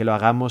Mac con el que lo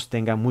hagamos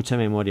tenga mucha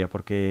memoria,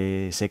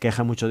 porque se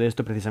queja mucho de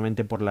esto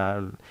precisamente por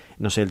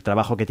el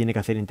trabajo que tiene que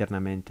hacer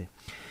internamente.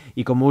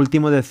 Y como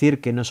último,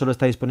 decir que no solo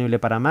está disponible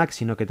para Mac,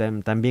 sino que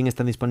también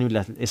están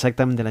disponibles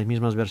exactamente las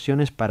mismas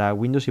versiones para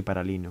Windows y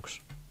para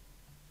Linux.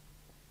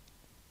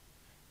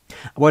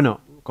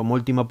 Bueno, como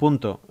último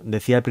punto,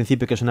 decía al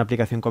principio que es una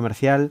aplicación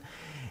comercial.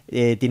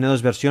 Tiene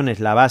dos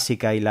versiones, la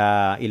básica y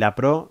la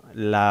Pro.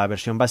 La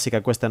versión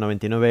básica cuesta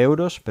 99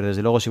 €, pero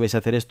desde luego si vais a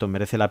hacer esto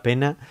merece la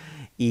pena.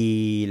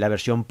 Y la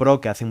versión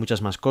Pro, que hace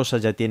muchas más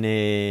cosas, ya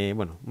tiene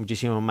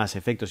muchísimos más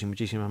efectos y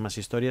muchísimas más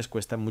historias,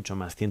 cuesta mucho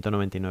más,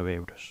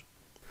 199 €.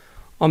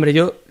 Hombre,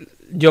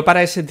 yo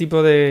para ese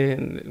tipo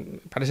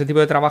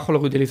de trabajo lo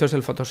que utilizo es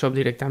el Photoshop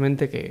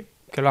directamente, que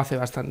lo hace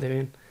bastante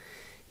bien.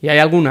 Y hay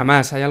alguna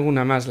más,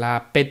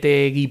 la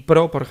PTGui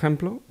Pro, por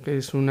ejemplo, que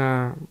es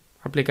una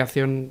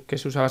aplicación que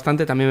se usa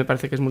bastante, también me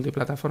parece que es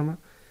multiplataforma.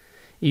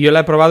 Y yo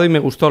la he probado y me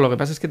gustó, lo que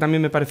pasa es que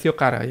también me pareció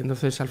cara, y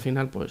entonces al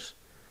final pues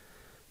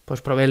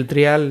probé el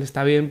trial,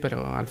 está bien,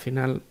 pero al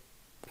final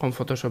con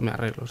Photoshop me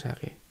arreglo, o sea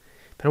que...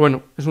 Pero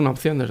bueno, es una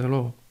opción, desde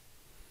luego.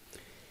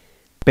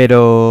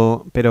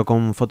 Pero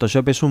con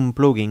Photoshop es un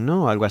plugin,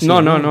 ¿no? O algo así.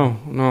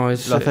 No,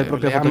 es... ¿Lo hace el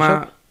propio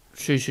Photoshop?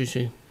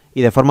 Sí.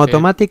 ¿Y de forma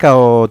automática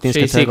o tienes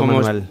que hacer algo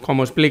manual?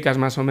 Como explicas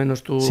más o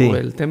menos tú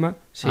el tema.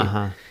 Sí.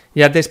 Ajá.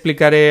 Ya te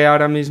explicaré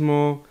ahora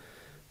mismo,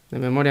 de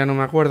memoria no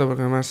me acuerdo,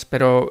 porque además,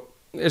 pero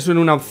es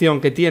una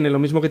opción que tiene, lo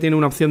mismo que tiene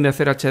una opción de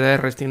hacer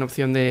HDRs, tiene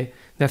opción de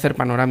hacer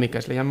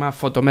panorámicas, le llama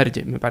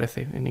Photomerge, me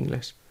parece, en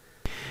inglés.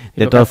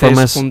 Y de lo todas que hace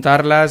formas, es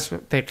juntarlas,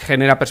 te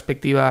genera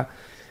perspectiva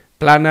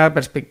plana,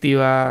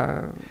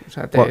 perspectiva... O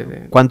sea,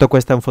 ¿cuánto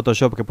cuesta un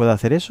Photoshop que pueda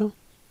hacer eso?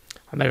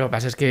 Hombre, lo que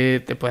pasa es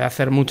que te puede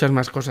hacer muchas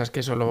más cosas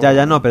que solo...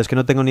 Ya no, pero es que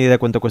no tengo ni idea de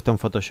cuánto cuesta un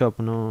Photoshop,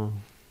 no...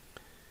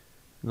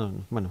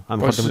 bueno, a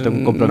lo mejor tengo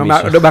un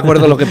compromiso. No me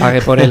acuerdo lo que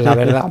pagué por él, la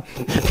verdad.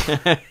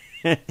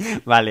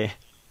 Vale.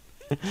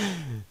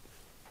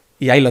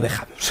 Y ahí lo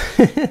dejamos.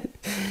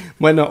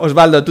 Bueno,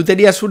 Osvaldo, tú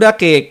tenías una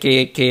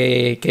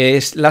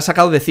que la has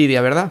sacado de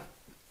Cydia, ¿verdad?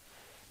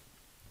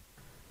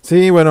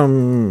 Sí, bueno,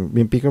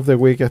 mi Pick of the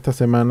Week esta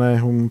semana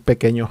es un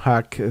pequeño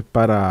hack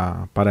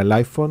para el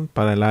iPhone,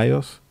 para el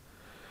iOS.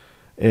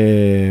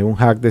 Un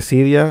hack de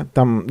Cydia.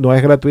 No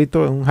es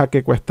gratuito, es un hack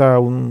que cuesta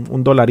un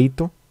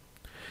 $1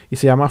 y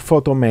se llama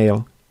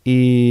Photomail.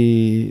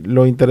 Y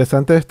lo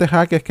interesante de este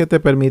hack es que te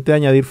permite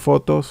añadir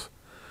fotos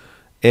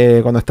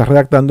cuando estás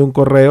redactando un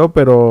correo,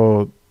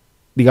 pero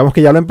digamos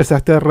que ya lo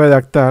empezaste a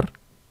redactar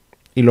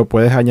y lo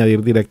puedes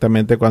añadir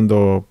directamente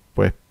cuando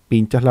pues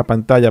pinchas la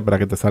pantalla para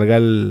que te salga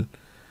el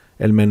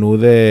menú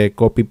de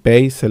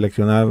copy-paste,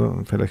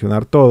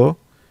 seleccionar todo.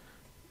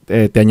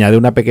 Te añade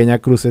una pequeña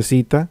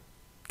crucecita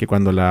que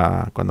cuando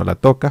la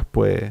tocas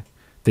pues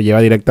te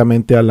lleva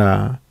directamente a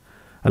la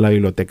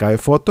biblioteca de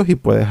fotos y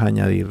puedes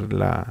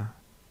añadirla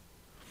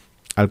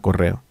al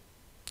correo.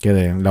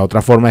 La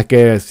otra forma es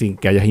que sin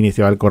que hayas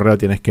iniciado el correo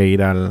tienes que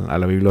ir a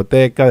la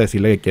biblioteca,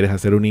 decirle que quieres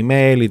hacer un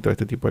email y todo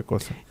este tipo de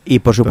cosas. Y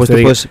por supuesto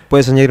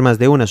puedes añadir más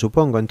de una,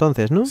 supongo,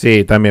 entonces, ¿no?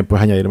 Sí, también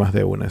puedes añadir más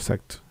de una,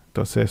 exacto.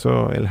 Entonces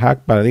eso, el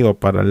hack para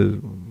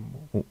el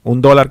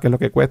 $1 que es lo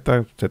que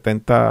cuesta,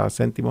 70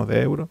 céntimos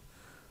de euro,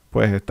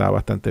 pues está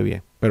bastante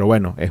bien. Pero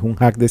bueno, es un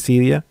hack de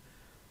Cydia.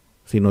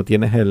 Si no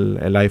tienes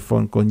el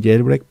iPhone con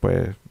jailbreak,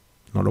 pues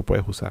no lo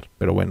puedes usar.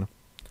 Pero bueno,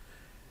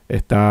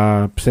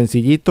 está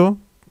sencillito,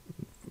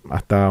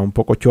 hasta un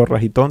poco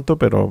chorras y tonto,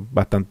 pero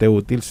bastante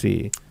útil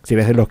si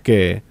eres de los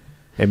que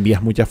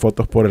envías muchas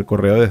fotos por el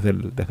correo desde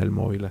el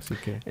móvil. Así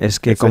que es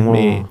que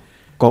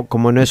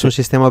como no es un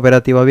sistema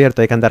operativo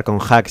abierto, hay que andar con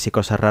hacks y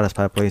cosas raras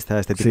para poder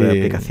instalar este tipo de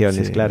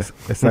aplicaciones, sí, claro.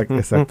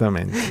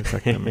 Exactamente.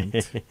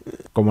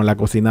 Como la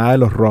cocinada de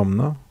los ROM,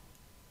 ¿no?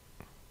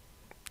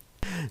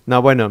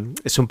 No, bueno,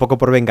 es un poco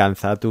por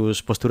venganza a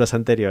tus posturas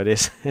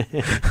anteriores.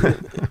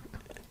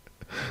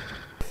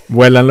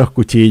 Vuelan los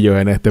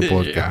cuchillos en este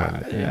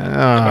podcast.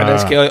 Bueno,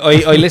 es que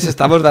hoy les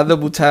estamos dando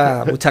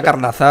mucha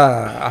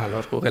carnaza a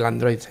los Google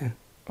Androids.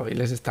 Hoy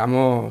les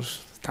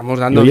estamos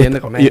dando bien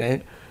de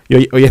comer.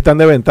 Y hoy están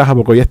de ventaja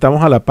porque hoy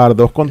estamos a la par,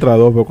 2 contra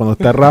 2. Porque cuando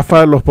está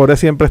Rafa, los pobres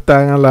siempre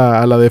están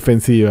a la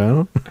defensiva,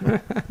 ¿no?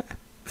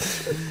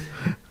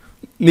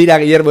 Mira,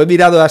 Guillermo, he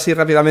mirado así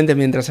rápidamente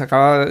mientras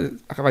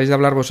acabáis de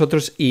hablar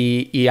vosotros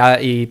y,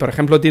 por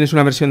ejemplo, tienes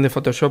una versión de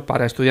Photoshop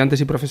para estudiantes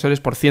y profesores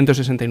por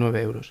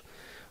 169 euros.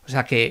 O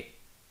sea que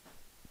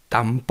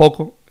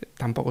tampoco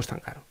es tan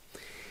caro.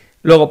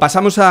 Luego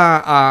pasamos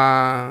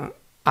a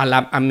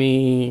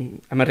mi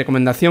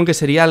recomendación, que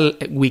sería el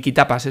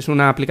Wikitapas. Es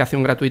una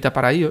aplicación gratuita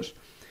para iOS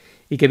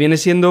y que viene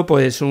siendo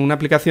pues una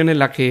aplicación en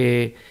la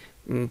que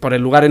por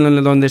el lugar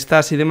en donde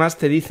estás y demás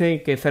te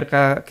dice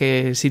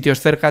que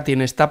sitios cerca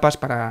tienes tapas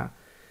para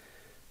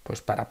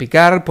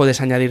picar.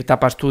 Puedes añadir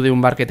tapas tú de un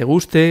bar que te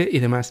guste y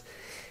demás.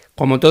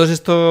 Como todos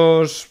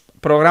estos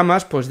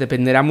programas, pues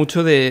dependerá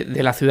mucho de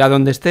la ciudad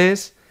donde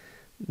estés,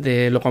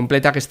 de lo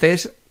completa que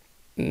estés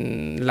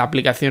la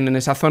aplicación en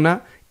esa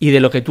zona y de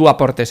lo que tú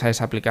aportes a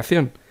esa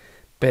aplicación.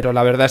 Pero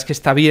la verdad es que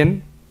está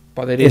bien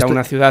poder ir a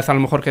una ciudad a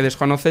lo mejor que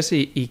desconoces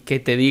y que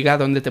te diga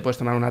dónde te puedes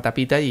tomar una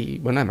tapita y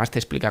bueno, además te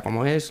explica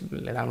cómo es,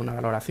 le dan una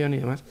valoración y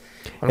demás.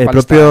 ¿El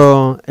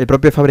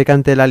propio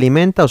fabricante la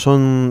alimenta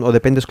o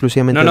depende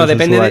exclusivamente de los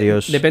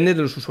usuarios? Depende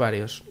de los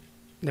usuarios.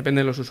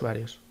 Depende de los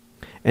usuarios.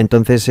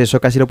 Entonces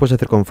eso casi lo puedes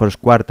hacer con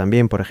Foursquare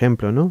también, por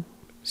ejemplo, ¿no?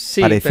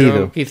 Sí, parecido.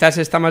 Pero quizás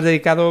está más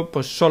dedicado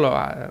pues solo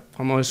a,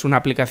 como es una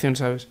aplicación,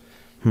 ¿sabes?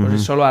 Pues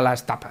es solo a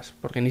las tapas,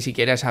 porque ni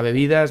siquiera es a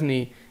bebidas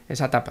ni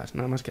es a tapas,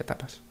 nada más que a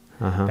tapas.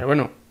 Ajá. Pero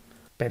bueno,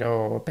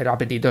 pero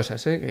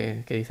apetitosas,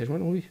 ¿eh? Que dices,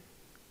 bueno, uy,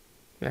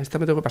 a esta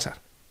me tengo que pasar.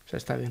 O sea,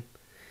 está bien.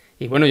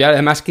 Y bueno, yo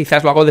además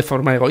quizás lo hago de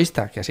forma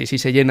egoísta, que así si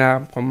se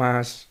llena con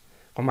más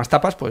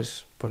tapas,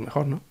 pues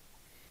mejor, ¿no?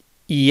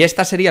 Y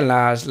estas serían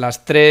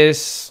las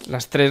tres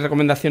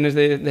recomendaciones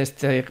de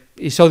este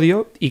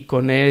episodio, y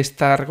con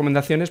estas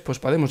recomendaciones pues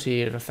podemos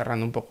ir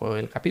cerrando un poco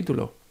el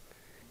capítulo.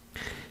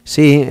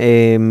 Sí,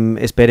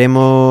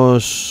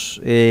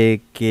 esperemos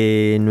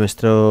que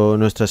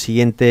nuestro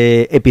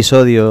siguiente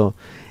episodio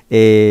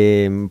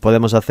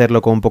podemos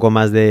hacerlo con un poco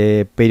más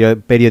de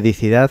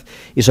periodicidad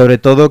y sobre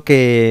todo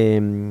que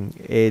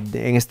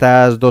en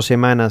estas 2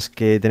 semanas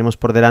que tenemos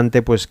por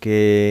delante, pues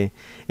que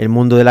el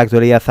mundo de la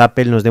actualidad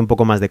Apple nos dé un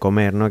poco más de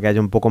comer, ¿no? Que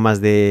haya un poco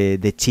más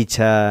de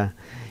chicha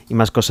y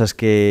más cosas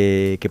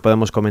que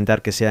podamos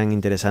comentar que sean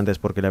interesantes,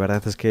 porque la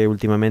verdad es que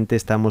últimamente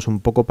estamos un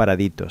poco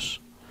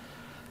paraditos.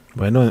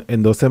 Bueno,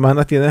 en 2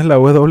 semanas tienes la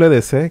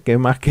WWDC, ¿qué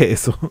más que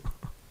eso?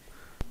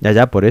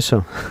 Ya, por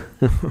eso.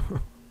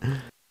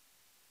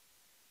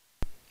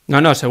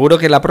 No, seguro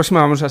que la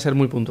próxima vamos a ser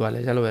muy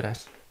puntuales, ya lo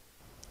verás.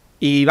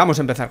 Y vamos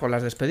a empezar con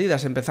las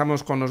despedidas.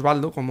 Empezamos con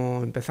Osvaldo,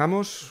 como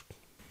empezamos.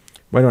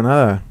 Bueno,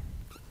 nada,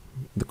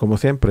 como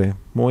siempre,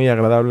 muy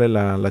agradable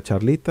la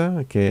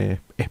charlita, que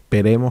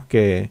esperemos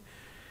que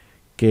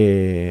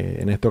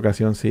en esta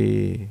ocasión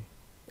sí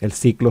el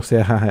ciclo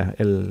sea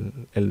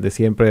el de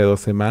siempre de 2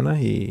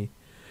 semanas y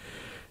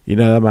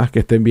nada más, que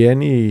estén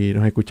bien y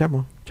nos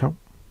escuchamos. Chao.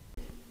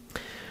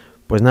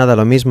 Pues nada,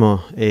 lo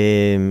mismo.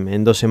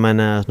 En 2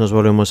 semanas nos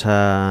volvemos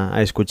a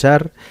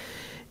escuchar.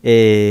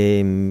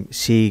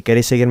 Si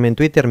queréis seguirme en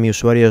Twitter, mi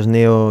usuario es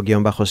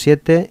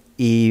neo-7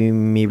 y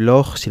mi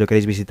blog, si lo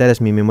queréis visitar,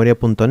 es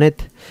mimemoria.net.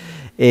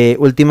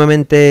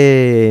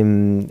 Últimamente,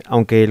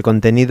 aunque el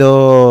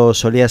contenido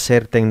solía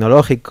ser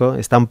tecnológico,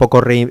 está un poco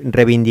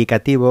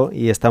reivindicativo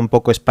y está un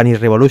poco Spanish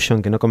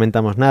Revolution, que no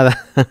comentamos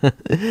nada.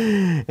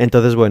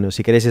 Entonces, bueno,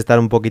 si queréis estar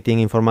un poquitín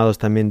informados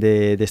también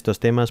de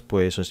estos temas,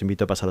 pues os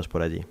invito a pasaros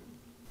por allí.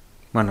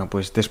 Bueno,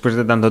 pues después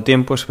de tanto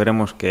tiempo,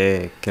 esperemos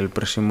que el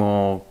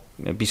próximo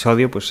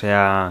episodio pues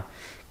sea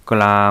con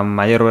la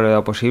mayor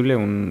brevedad posible.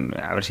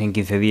 A ver si en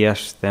 15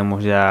 días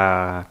tenemos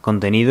ya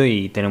contenido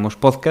y tenemos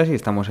podcast y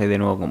estamos ahí de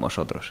nuevo con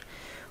vosotros.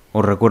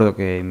 Os recuerdo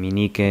que mi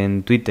nick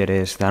en Twitter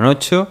es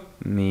Dan8,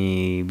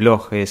 mi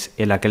blog es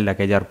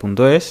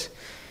elaqueldeaquellar.es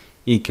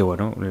y que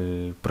bueno,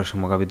 el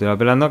próximo capítulo de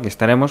Appleando aquí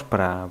estaremos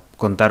para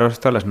contaros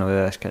todas las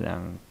novedades que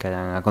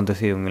hayan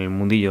acontecido en el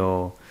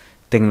mundillo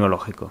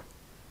tecnológico.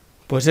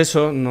 Pues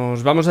eso,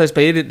 nos vamos a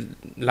despedir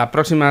la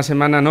próxima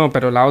semana, no,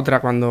 pero la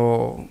otra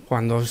cuando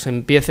se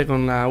empiece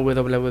con la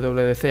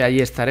WWDC, ahí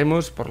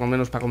estaremos, por lo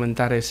menos para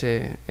comentar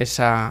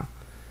esa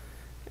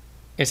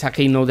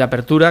keynote de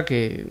apertura,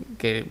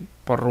 que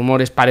por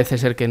rumores parece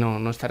ser que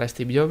no estará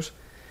Steve Jobs,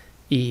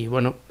 y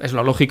bueno, es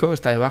lo lógico,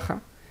 está de baja,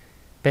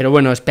 pero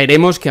bueno,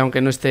 esperemos que aunque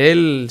no esté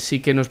él,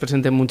 sí que nos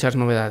presenten muchas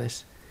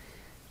novedades.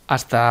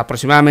 Hasta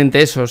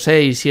aproximadamente eso,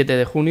 6-7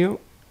 de junio.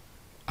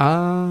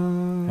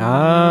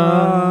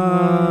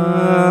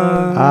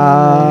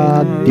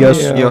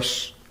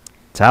 Adiós.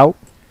 Chao.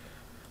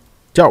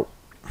 Chao.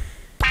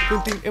 Con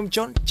tim em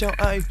chót trao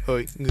ai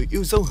hỡi người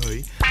yêu dấu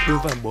hỡi, đôi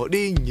vàng bỏ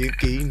đi những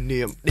kỷ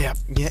niệm đẹp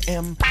nhé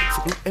em.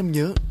 Sẽ lúc em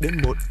nhớ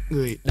đến một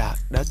người đã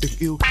từng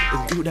yêu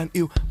đang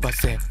yêu và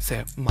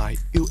sẽ mãi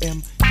yêu em.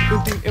 Con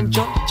tim em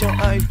chót trao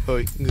ai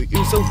hỡi người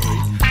yêu dấu hỡi,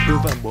 đôi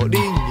vàng bỏ đi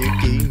những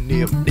kỷ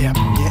niệm đẹp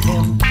nhé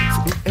em.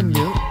 Sẽ lúc em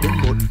nhớ đến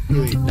một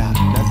người đã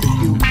từng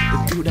yêu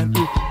đang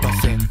yêu và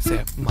sẽ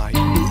mãi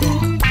yêu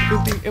em. Con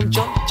tim em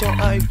chót trao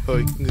ai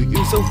hỡi người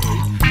yêu dấu hỡi,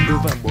 đôi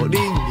vàng bỏ đi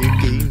những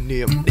kỷ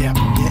niệm đẹp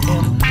nhé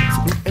em.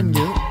 Lúc em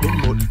nhớ đến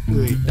một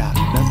người đã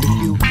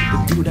từng yêu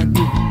đang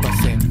yêu và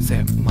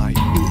sẽ mãi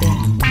yêu em.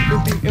 Con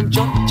tim em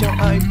chót trao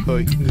ai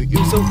hỡi người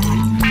yêu dấu hỡi,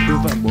 đôi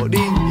vàng bỏ đi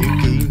những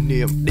kỷ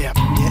niệm đẹp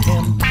nhé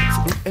em.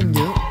 Lúc em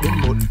nhớ đến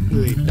một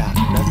người đã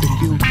từng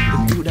yêu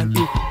đang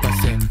yêu và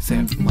sẽ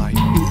mãi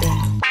yêu em.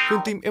 Con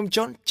tim em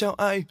chót trao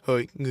ai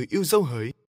hỡi người yêu dấu hỡi.